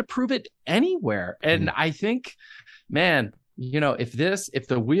never had to prove it anywhere. And I think, man, if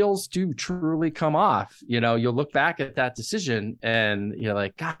the wheels do truly come off, you'll look back at that decision and you're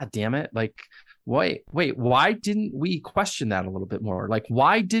like, God damn it. Like, wait, why didn't we question that a little bit more? Like,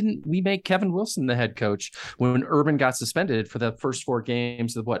 why didn't we make Kevin Wilson the head coach when Urban got suspended for the first 4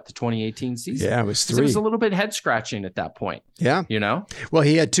 games of the 2018 season? Yeah, it was 3. It was a little bit head scratching at that point. Yeah. Well,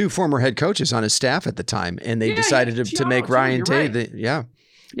 he had 2 former head coaches on his staff at the time, and they decided to make Ryan Day. Right.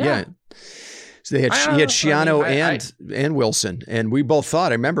 Yeah. So he had Schiano and Wilson, and we both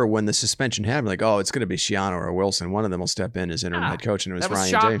thought. I remember when the suspension happened, like, oh, it's going to be Schiano or Wilson. One of them will step in as interim head coach, and it was Ryan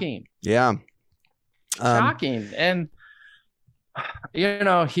shocking. Day. Yeah, shocking. And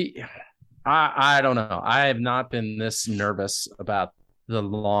I don't know. I have not been this nervous about the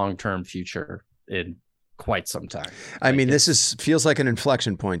long-term future in quite some time. I mean, this feels like an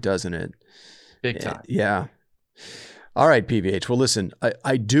inflection point, doesn't it? Big time. Yeah. All right, PVH. Well, listen,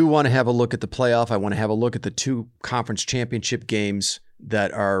 I do want to have a look at the playoff. I want to have a look at the two conference championship games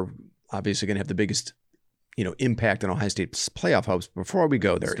that are obviously going to have the biggest, impact on Ohio State's playoff hopes. Before we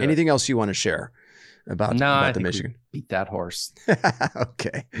go there, anything else you want to share about the Michigan? Beat that horse.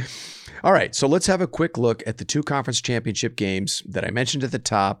 Okay. All right. So let's have a quick look at the two conference championship games that I mentioned at the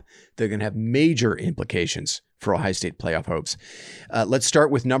top. They're going to have major implications for Ohio State playoff hopes. Let's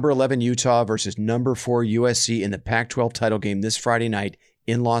start with number 11 Utah versus number 4 USC in the Pac-12 title game this Friday night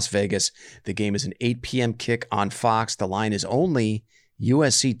in Las Vegas. The game is an 8 p.m. kick on Fox. The line is only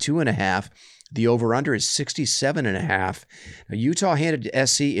USC 2.5. The over-under is 67.5. Now, Utah handed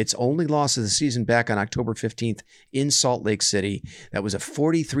SC its only loss of the season back on October 15th in Salt Lake City. That was a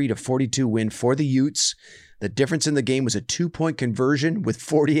 43-42 win for the Utes. The difference in the game was a 2-point conversion with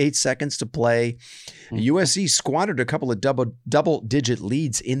 48 seconds to play. USC squandered a couple of double-digit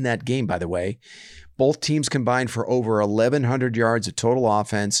leads in that game, by the way. Both teams combined for over 1,100 yards of total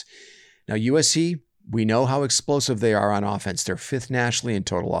offense. Now, USC, we know how explosive they are on offense. They're 5th nationally in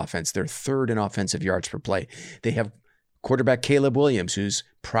total offense. They're 3rd in offensive yards per play. They have quarterback Caleb Williams, who's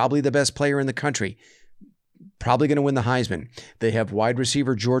probably the best player in the country, probably going to win the Heisman. They have wide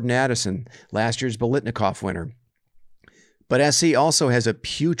receiver Jordan Addison, last year's Biletnikoff winner. But SC also has a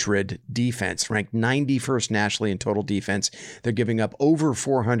putrid defense, ranked 91st nationally in total defense. They're giving up over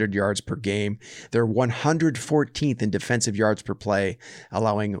 400 yards per game. They're 114th in defensive yards per play,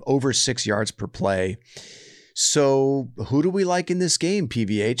 allowing over 6 yards per play. So who do we like in this game,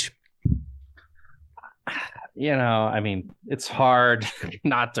 PVH? I mean, it's hard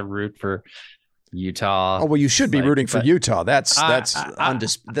not to root for Utah. Oh, well, you should be rooting for Utah. I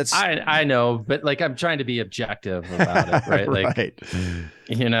know, but I'm trying to be objective about it, right? Right.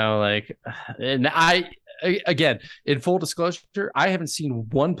 And again, in full disclosure, I haven't seen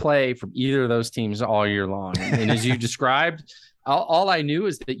one play from either of those teams all year long. And as you described, all I knew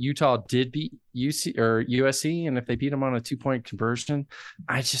is that Utah did beat USC, and if they beat them on a 2-point conversion,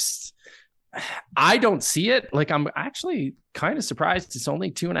 I don't see it. I'm actually kind of surprised it's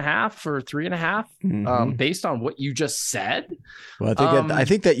only 2.5 or 3.5, based on what you just said. Well, I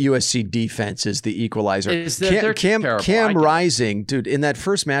think that USC defense is the equalizer. Cam Rising, dude, in that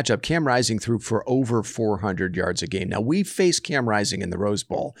first matchup, Cam Rising threw for over 400 yards a game. Now, we faced Cam Rising in the Rose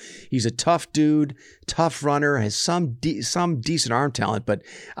Bowl. He's a tough dude, tough runner, has some decent arm talent, but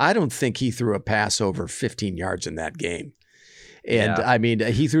I don't think he threw a pass over 15 yards in that game. And I mean,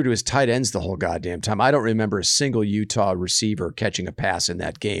 he threw to his tight ends the whole goddamn time. I don't remember a single Utah receiver catching a pass in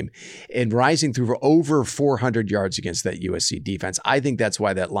that game. And Rising threw for over 400 yards against that USC defense. I think that's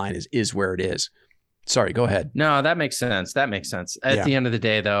why that line is where it is. Sorry, go ahead. No, that makes sense. At the end of the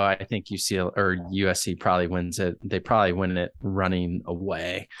day, though, I think USC probably wins it. They probably win it running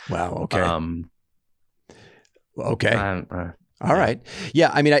away. Wow. Okay. Okay. All right. Yeah.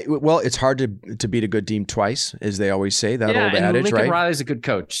 I mean, it's hard to beat a good team twice, as they always say, that old adage, Lincoln right? Riley's a good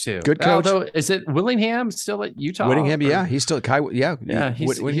coach too. Good coach. Although, is it Willingham still at Utah? Willingham, yeah. He's still, he's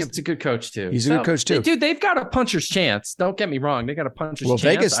a good coach too. He's a good coach too. Dude, they've got a puncher's chance. Don't get me wrong. They got a puncher's chance.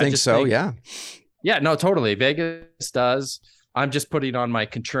 Well, Vegas thinks so, yeah. Yeah, no, totally. Vegas does. I'm just putting on my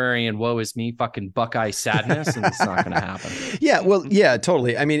contrarian, woe is me, fucking Buckeye sadness, and it's not going to happen. Yeah, well, yeah,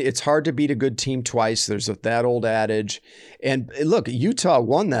 totally. I mean, it's hard to beat a good team twice. There's that old adage. And look, Utah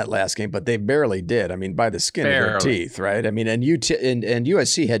won that last game, but they barely did. I mean, by the skin of their teeth, right? I mean, and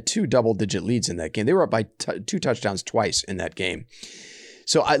USC had 2 double-digit leads in that game. They were up by 2 touchdowns twice in that game.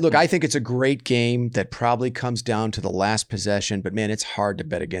 So, I think it's a great game that probably comes down to the last possession, but man, it's hard to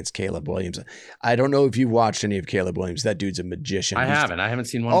bet against Caleb Williams. I don't know if you've watched any of Caleb Williams. That dude's a magician. I haven't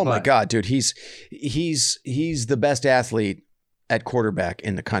seen one. Oh my God, dude. He's the best athlete at quarterback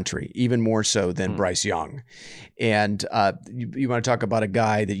in the country, even more so than Bryce Young. And you want to talk about a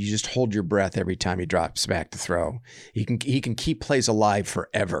guy that you just hold your breath every time he drops back to throw. He can keep plays alive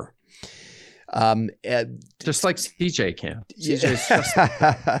forever. Just like CJ can.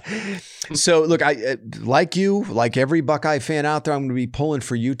 So look, I like every Buckeye fan out there, I'm going to be pulling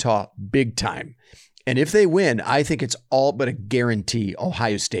for Utah big time. And if they win, I think it's all but a guarantee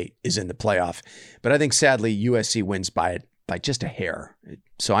Ohio State is in the playoff. But I think sadly USC wins by just a hair.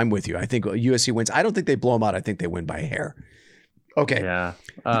 So I'm with you. I think USC wins. I don't think they blow them out. I think they win by a hair. Okay. Yeah.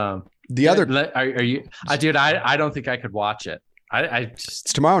 The other, are you, dude? I don't think I could watch it. I just,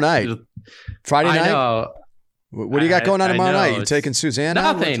 it's tomorrow night, Friday night. I know. What do you got going on tomorrow night? You taking Susanna?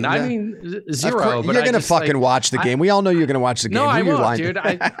 Nothing. I mean, zero. You're going to fucking watch the game. We all know you're going to watch the game. No, I won't,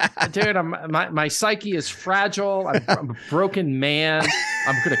 dude. My psyche is fragile. I'm a broken man.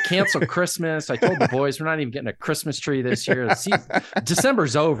 I'm going to cancel Christmas. I told the boys we're not even getting a Christmas tree this year.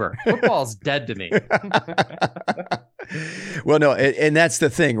 December's over. Football's dead to me. Well, no, and that's the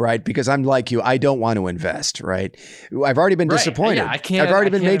thing, right? Because I'm like you. I don't want to invest, right? I've already been disappointed. Yeah, I've already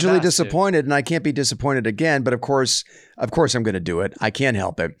been majorly disappointed, and I can't be disappointed again. But of course, I'm going to do it. I can't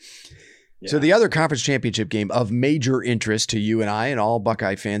help it. Yeah. So the other conference championship game of major interest to you and I and all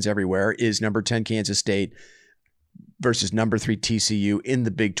Buckeye fans everywhere is number 10 Kansas State versus number 3 TCU in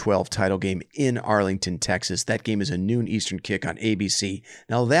the Big 12 title game in Arlington, Texas. That game is a noon Eastern kick on ABC.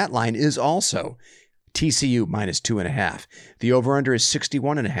 Now that line is also TCU -2.5. The over-under is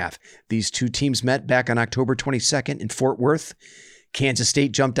 61.5. These two teams met back on October 22nd in Fort Worth. Kansas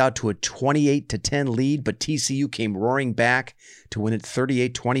State jumped out to a 28-10 lead, but TCU came roaring back to win it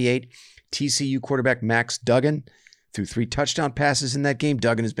 38-28. TCU quarterback Max Duggan threw 3 touchdown passes in that game.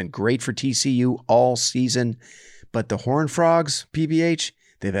 Duggan has been great for TCU all season, but the Horned Frogs, PBH,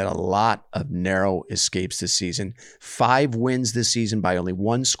 they've had a lot of narrow escapes this season. 5 wins this season by only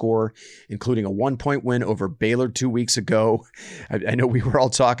 1 score, including a 1-point win over Baylor 2 weeks ago. I know we were all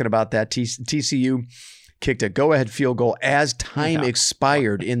talking about that. TCU kicked a go-ahead field goal as time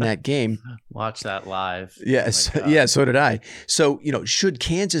expired in that game. Watch that live. Yes. Yeah, so did I. So, should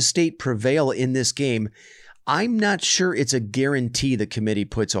Kansas State prevail in this game, I'm not sure it's a guarantee the committee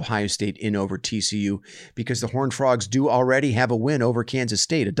puts Ohio State in over TCU because the Horned Frogs do already have a win over Kansas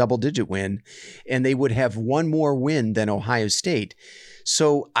State, a double-digit win, and they would have one more win than Ohio State.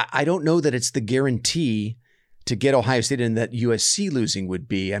 So I don't know that it's the guarantee to get Ohio State in that USC losing would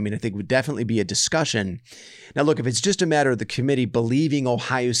be. I mean, I think it would definitely be a discussion. Now, look, if it's just a matter of the committee believing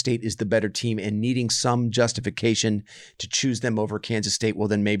Ohio State is the better team and needing some justification to choose them over Kansas State, well,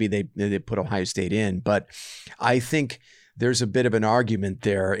 then maybe they put Ohio State in. But I think there's a bit of an argument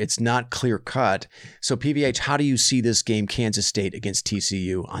there. It's not clear cut. So PVH, how do you see this game, Kansas State against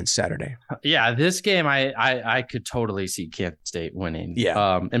TCU on Saturday? Yeah, this game, I could totally see Kansas State winning.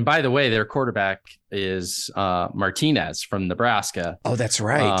 Yeah. And by the way, their quarterback is Martinez from Nebraska. Oh, that's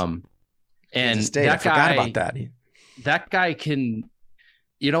right. And State, I forgot about that. That guy can,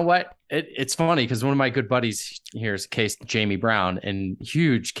 you know what? It's funny because one of my good buddies here is Jamie Brown, and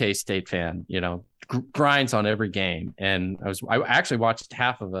huge K-State fan, grinds on every game. And I actually watched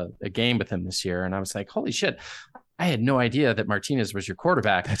half of a game with him this year, and I was like, holy shit, I had no idea that Martinez was your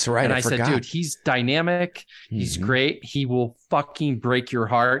quarterback. That's right. And I said, dude, he's dynamic. He's great. He will fucking break your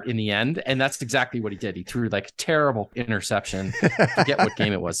heart in the end. And that's exactly what he did. He threw like a terrible interception. I forget what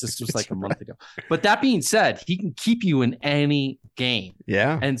game it was. This was like a month ago. But that being said, he can keep you in any game.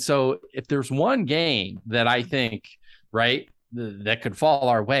 Yeah. And so if there's one game that I think, right, that could fall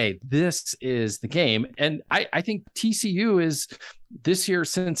our way, this is the game. And I think TCU is this year's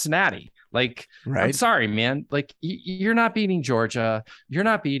Cincinnati. Like, right. I'm sorry, man. Like, you're not beating Georgia. You're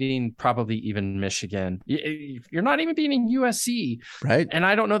not beating probably even Michigan. You're not even beating USC. Right. And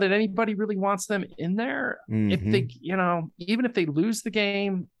I don't know that anybody really wants them in there. If they, even if they lose the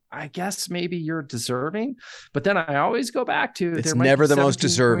game, I guess maybe you're deserving. But then I always go back to it's never the most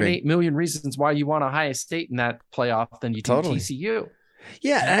deserving. 8 million reasons why you want Ohio State in that playoff than you do TCU.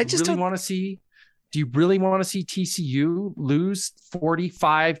 Yeah. And I just really want to see. Do you really want to see TCU lose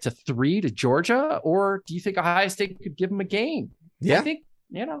 45-3 to Georgia, or do you think Ohio State could give them a game? Yeah. I think,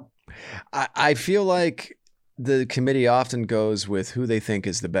 I feel like the committee often goes with who they think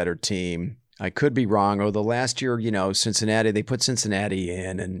is the better team. I could be wrong. The last year, Cincinnati, they put Cincinnati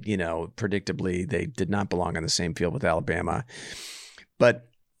in, and, predictably, they did not belong on the same field with Alabama. But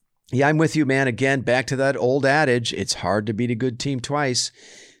yeah, I'm with you, man. Again, back to that old adage, it's hard to beat a good team twice.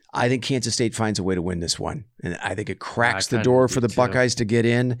 I think Kansas State finds a way to win this one. And I think it cracks the door for the Buckeyes to get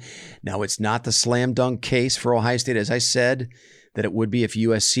in. Now, it's not the slam dunk case for Ohio State, as I said, that it would be if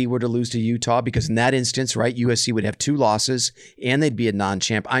USC were to lose to Utah, because in that instance, right, USC would have 2 losses and they'd be a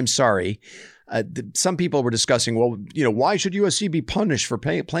non-champ. I'm sorry. Some people were discussing, well, why should USC be punished for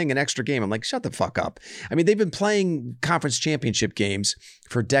playing an extra game? I'm like, shut the fuck up. I mean, they've been playing conference championship games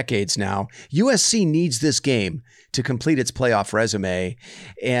for decades now. USC needs this game to complete its playoff resume.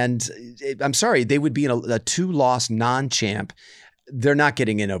 And I'm sorry, they would be in a 2-loss non-champ. They're not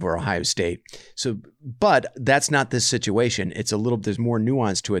getting in over Ohio State. So, but that's not this situation. There's more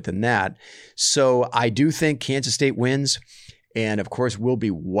nuance to it than that. So I do think Kansas State wins. And of course, we'll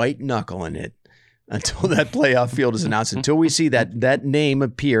be white knuckling it until that playoff field is announced, until we see that name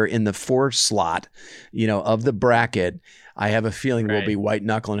appear in the 4 slot, of the bracket. I have a feeling we'll be white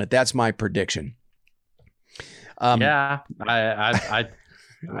knuckling it. That's my prediction. I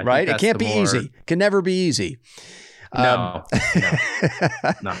right. It can't be easy. Can never be easy. No.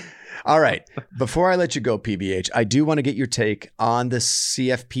 All right. Before I let you go, PBH, I do want to get your take on the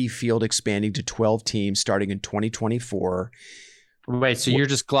CFP field expanding to 12 teams starting in 2024. Wait, so you're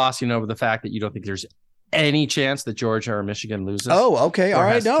just glossing over the fact that you don't think there's any chance that Georgia or Michigan loses? Oh, okay. All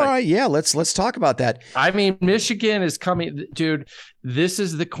right. No, all right. Yeah, let's talk about that. I mean, Michigan is coming, dude. This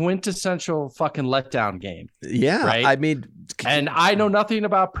is the quintessential fucking letdown game. Yeah. Right. I mean, and I know nothing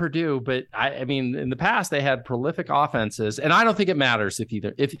about Purdue, but I mean, in the past they had prolific offenses, and I don't think it matters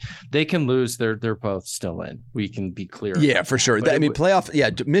if they can lose, they're both still in. We can be clear. Yeah, for sure. I mean, playoff. Yeah,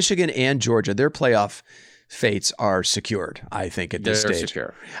 Michigan and Georgia, their playoff fates are secured, I think, at this stage.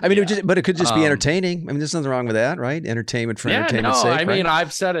 Secure. I mean, it could just be entertaining. I mean, there's nothing wrong with that, right? Entertainment for entertainment's sake. I mean,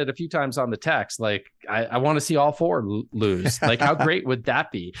 I've said it a few times on the text. Like, I want to see all 4 lose. Like, how great would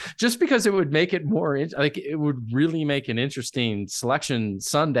that be? Just because it would make it more, it would really make an interesting selection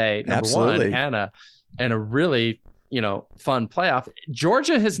Sunday, number Absolutely. one, and a really, fun playoff.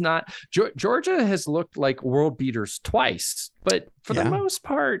 Georgia has looked like world beaters twice, but for the most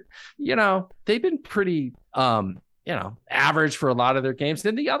part, they've been pretty, average for a lot of their games.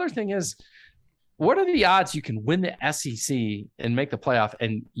 Then the other thing is, what are the odds you can win the SEC and make the playoff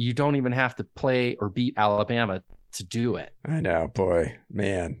and you don't even have to play or beat Alabama to do it? I know, boy,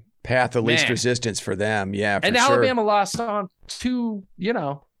 man, path of least resistance for them. Yeah. And Alabama lost on 2,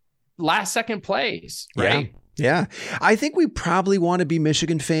 last second plays, right? Yeah. I think we probably want to be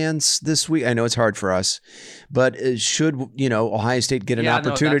Michigan fans this week. I know it's hard for us, but should, Ohio State get an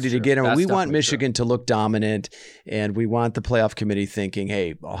opportunity to get them, we want Michigan to look dominant, and we want the playoff committee thinking,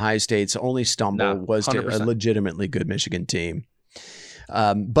 hey, Ohio State's only stumble was to a legitimately good Michigan team.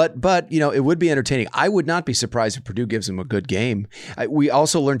 But it would be entertaining. I would not be surprised if Purdue gives them a good game. We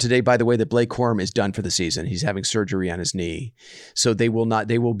also learned today, by the way, that Blake Corum is done for the season. He's having surgery on his knee, so they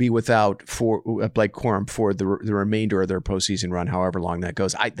will be without for Blake Corum for the remainder of their postseason run, however long that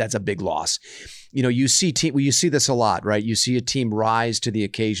goes. That's a big loss. You see this a lot, right? You see a team rise to the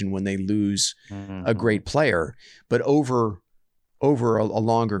occasion when they lose a great player, but over a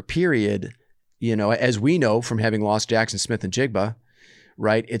longer period, as we know from having lost Jackson Smith and Jigba,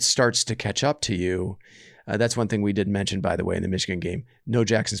 right, it starts to catch up to you. That's one thing we did mention, by the way, in the Michigan game. No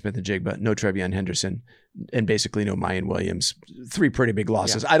Jackson Smith and Jigba, no Trevion Henderson, and basically no Mayan Williams. 3 pretty big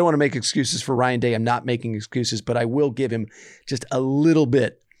losses. Yeah. I don't want to make excuses for Ryan Day. I'm not making excuses, but I will give him just a little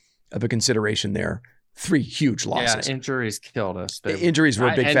bit of a consideration there. 3 huge losses. Yeah, injuries killed us. Injuries were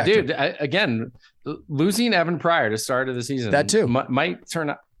a big factor. Dude, again, losing Evan Pryor to start of the season. That too. Might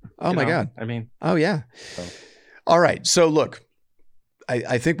turn out. Oh, my God. I mean. Oh, yeah. So. All right. So, look.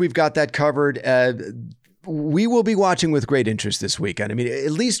 I think we've got that covered. We will be watching with great interest this weekend. I mean,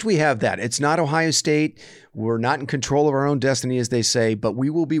 at least we have that. It's not Ohio State. We're not in control of our own destiny, as they say, but we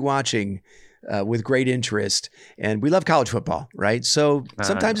will be watching with great interest. And we love college football, right? So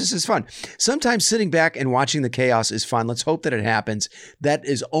sometimes this is fun. Sometimes sitting back and watching the chaos is fun. Let's hope that it happens. That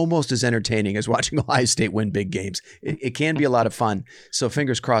is almost as entertaining as watching Ohio State win big games. It can be a lot of fun. So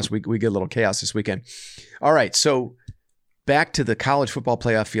fingers crossed we get a little chaos this weekend. All right, so back to the college football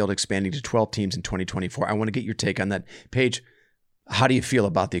playoff field expanding to 12 teams in 2024. I want to get your take on that. Paige, how do you feel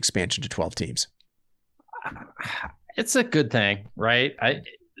about the expansion to 12 teams? It's a good thing, right?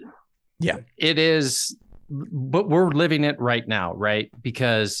 Yeah, it is, but we're living it right now, right?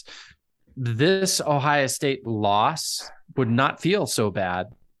 Because this Ohio State loss would not feel so bad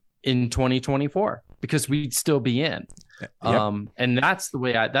in 2024 because we'd still be in. Yep. And that's the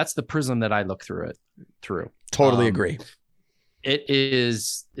way that's the prism that I look through it through. Totally agree.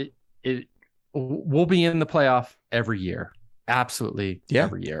 We'll be in the playoff every year. Absolutely.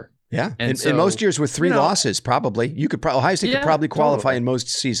 Every year. Yeah. And in most years with 3 losses, probably Ohio State could probably qualify in most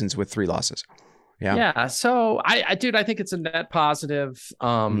seasons with 3 losses. Yeah. Yeah. So I think it's a net positive.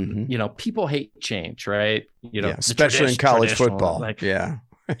 People hate change, right? Especially in college football.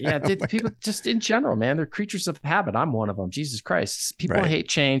 People just in general, man, they're creatures of habit. I'm one of them. Jesus Christ. People hate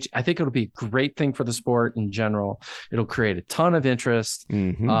change. I think it'll be a great thing for the sport in general. It'll create a ton of interest.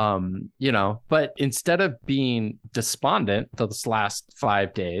 But instead of being despondent this last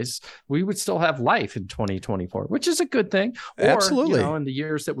 5 days, we would still have life in 2024, which is a good thing. Or, absolutely. In the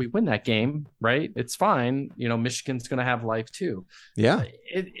years that we win that game, right? It's fine. Michigan's going to have life too. Yeah.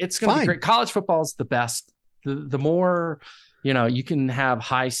 It's going to be great. College football is the best. The more you can have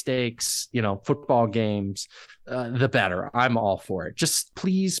high stakes, football games, the better. I'm all for it. Just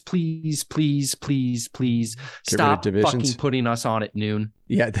please stop fucking putting us on at noon.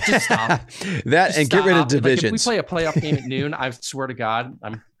 Yeah. Just stop. Get rid of divisions. Like if we play a playoff game at noon, I swear to God,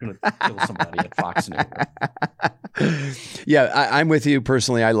 I'm going to kill somebody at Fox News. Yeah, I'm with you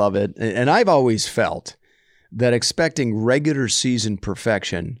personally. I love it. And I've always felt that expecting regular season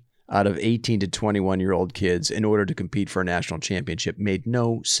perfection out of 18 to 21-year-old kids in order to compete for a national championship made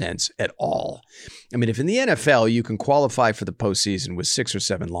no sense at all. I mean, if in the NFL you can qualify for the postseason with 6 or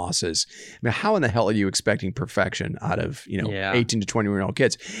 7 losses, I mean, how in the hell are you expecting perfection out of 18 to 21-year-old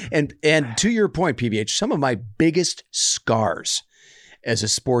kids? And to your point, PVH, some of my biggest scars as a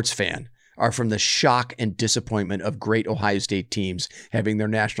sports fan are from the shock and disappointment of great Ohio State teams having their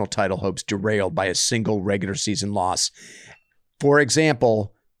national title hopes derailed by a single regular season loss. For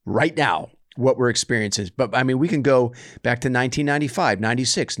example, right now, what we're experiencing. But I mean, we can go back to 1995,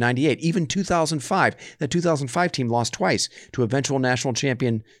 96, 98, even 2005. The 2005 team lost twice to eventual national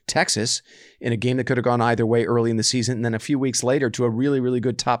champion Texas in a game that could have gone either way early in the season. And then a few weeks later to a really, really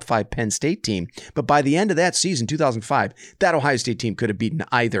good top 5 Penn State team. But by the end of that season, 2005, that Ohio State team could have beaten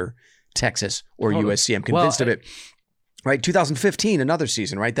either Texas or USC. I'm convinced of it. Right, 2015, another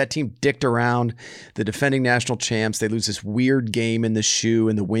season, right? That team dicked around the defending national champs. They lose this weird game in the shoe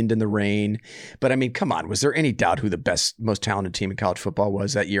and the wind and the rain. But I mean, come on, was there any doubt who the best, most talented team in college football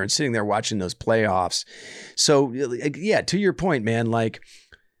was that year? And sitting there watching those playoffs. So yeah, to your point, man, like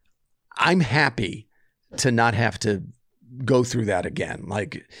I'm happy to not have to go through that again.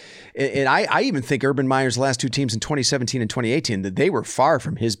 Like, and I even think Urban Meyer's last 2 teams in 2017 and 2018, that they were far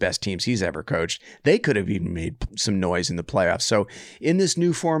from his best teams he's ever coached. They could have even made some noise in the playoffs. So in this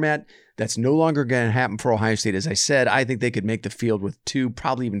new format, that's no longer going to happen for Ohio State. As I said, I think they could make the field with 2,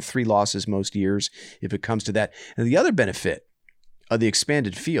 probably even 3 losses most years if it comes to that. And the other benefit of the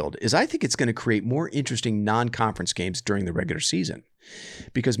expanded field is I think it's going to create more interesting non-conference games during the regular season,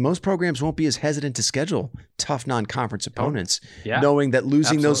 because most programs won't be as hesitant to schedule tough non-conference opponents, knowing that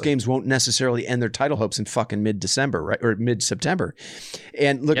losing those games won't necessarily end their title hopes in fucking mid-December, right? Or mid-September.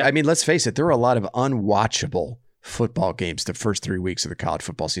 And look, I mean, let's face it, there are a lot of unwatchable football games the first 3 weeks of the college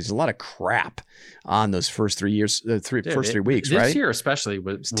football season. A lot of crap on those first 3 years, first 3 weeks, right? This year especially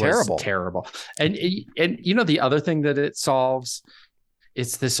was terrible. And the other thing that it solves,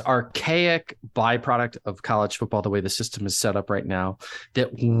 it's this archaic byproduct of college football, the way the system is set up right now,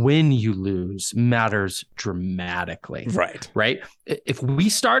 that when you lose matters dramatically. Right. If we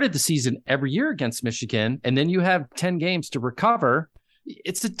started the season every year against Michigan and then you have 10 games to recover,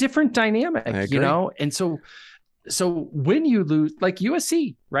 it's a different dynamic, And so when you lose, like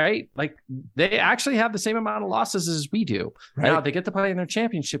USC, right? Like they actually have the same amount of losses as we do. Right. Now they get to play in their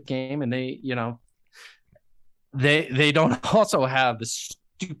championship game, and they don't also have the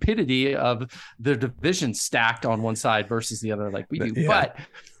stupidity of the division stacked on one side versus the other like we do. Yeah. But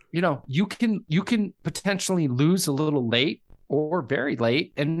you can potentially lose a little late or very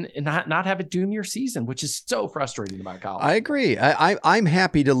late and not have it doom your season, which is so frustrating about college. I agree. I'm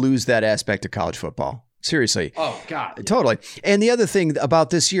happy to lose that aspect of college football. Seriously. Oh, God. Totally. And the other thing about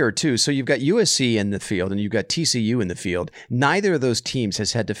this year, too, so you've got USC in the field and you've got TCU in the field. Neither of those teams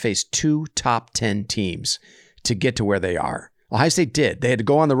has had to face 2 top 10 teams to get to where they are. Ohio State did. They had to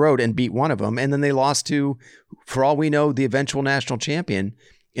go on the road and beat one of them, and then they lost to, for all we know, the eventual national champion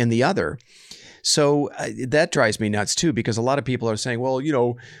in the other. So that drives me nuts, too, because a lot of people are saying, well,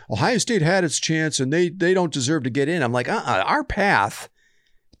 Ohio State had its chance and they don't deserve to get in. I'm like, our path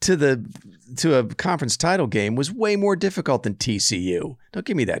to a conference title game was way more difficult than TCU. Don't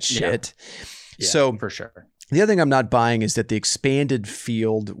give me that shit. Yeah, so for sure. The other thing I'm not buying is that the expanded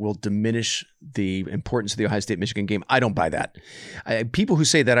field will diminish the importance of the Ohio State-Michigan game. I don't buy that. People who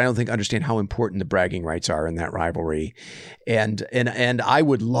say that, I don't think understand how important the bragging rights are in that rivalry. And I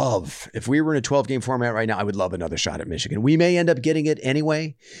would love, if we were in a 12-game format right now, I would love another shot at Michigan. We may end up getting it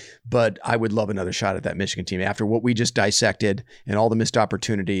anyway, but I would love another shot at that Michigan team after what we just dissected and all the missed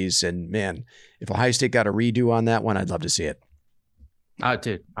opportunities. And man, if Ohio State got a redo on that one, I'd love to see it.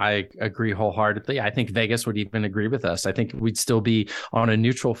 Dude, I agree wholeheartedly. I think Vegas would even agree with us. I think we'd still be on a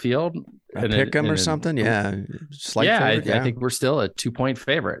neutral field. Pick 'em or something. Yeah. Slight favorite, I think we're still a 2-point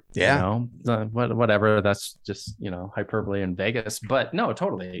favorite. Yeah. Whatever. That's just, hyperbole in Vegas. But no,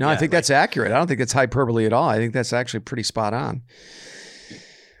 totally. No, I think that's accurate. I don't think it's hyperbole at all. I think that's actually pretty spot on.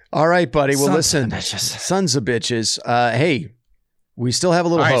 All right, buddy. Well, listen. Sons of bitches. Hey, we still have a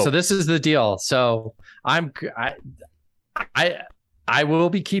little hope. So this is the deal. So I will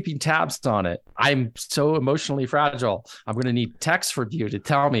be keeping tabs on it. I'm so emotionally fragile. I'm going to need text from you to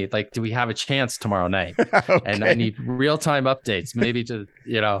tell me, like, do we have a chance tomorrow night? Okay. And I need real-time updates, maybe to,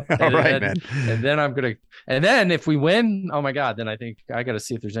 All right, man. And then I'm going to, and then if we win, oh my God, then I think I got to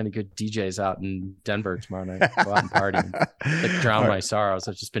see if there's any good DJs out in Denver tomorrow night. Go out and party and like drown my sorrows.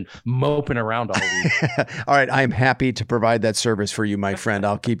 I've just been moping around all week. All right. I am happy to provide that service for you, my friend.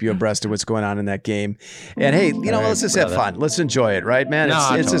 I'll keep you abreast of what's going on in that game. And hey, let's just have fun. Let's enjoy it, right, man?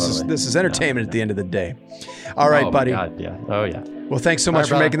 This is entertainment at the end of the day. All right, buddy. God, yeah. Oh, yeah. Well, thanks so much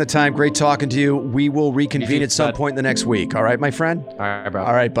for making the time. Great talking to you. We will reconvene at some point in the next week. All right, my friend? All right, bro.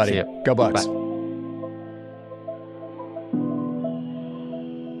 All right, buddy. Go Bucks. Bye.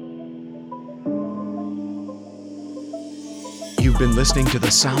 You've been listening to the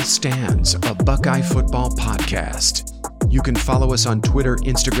South Stands, a Buckeye football podcast. You can follow us on Twitter,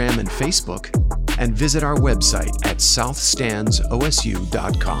 Instagram, and Facebook, and visit our website at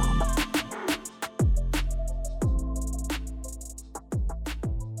southstandsosu.com.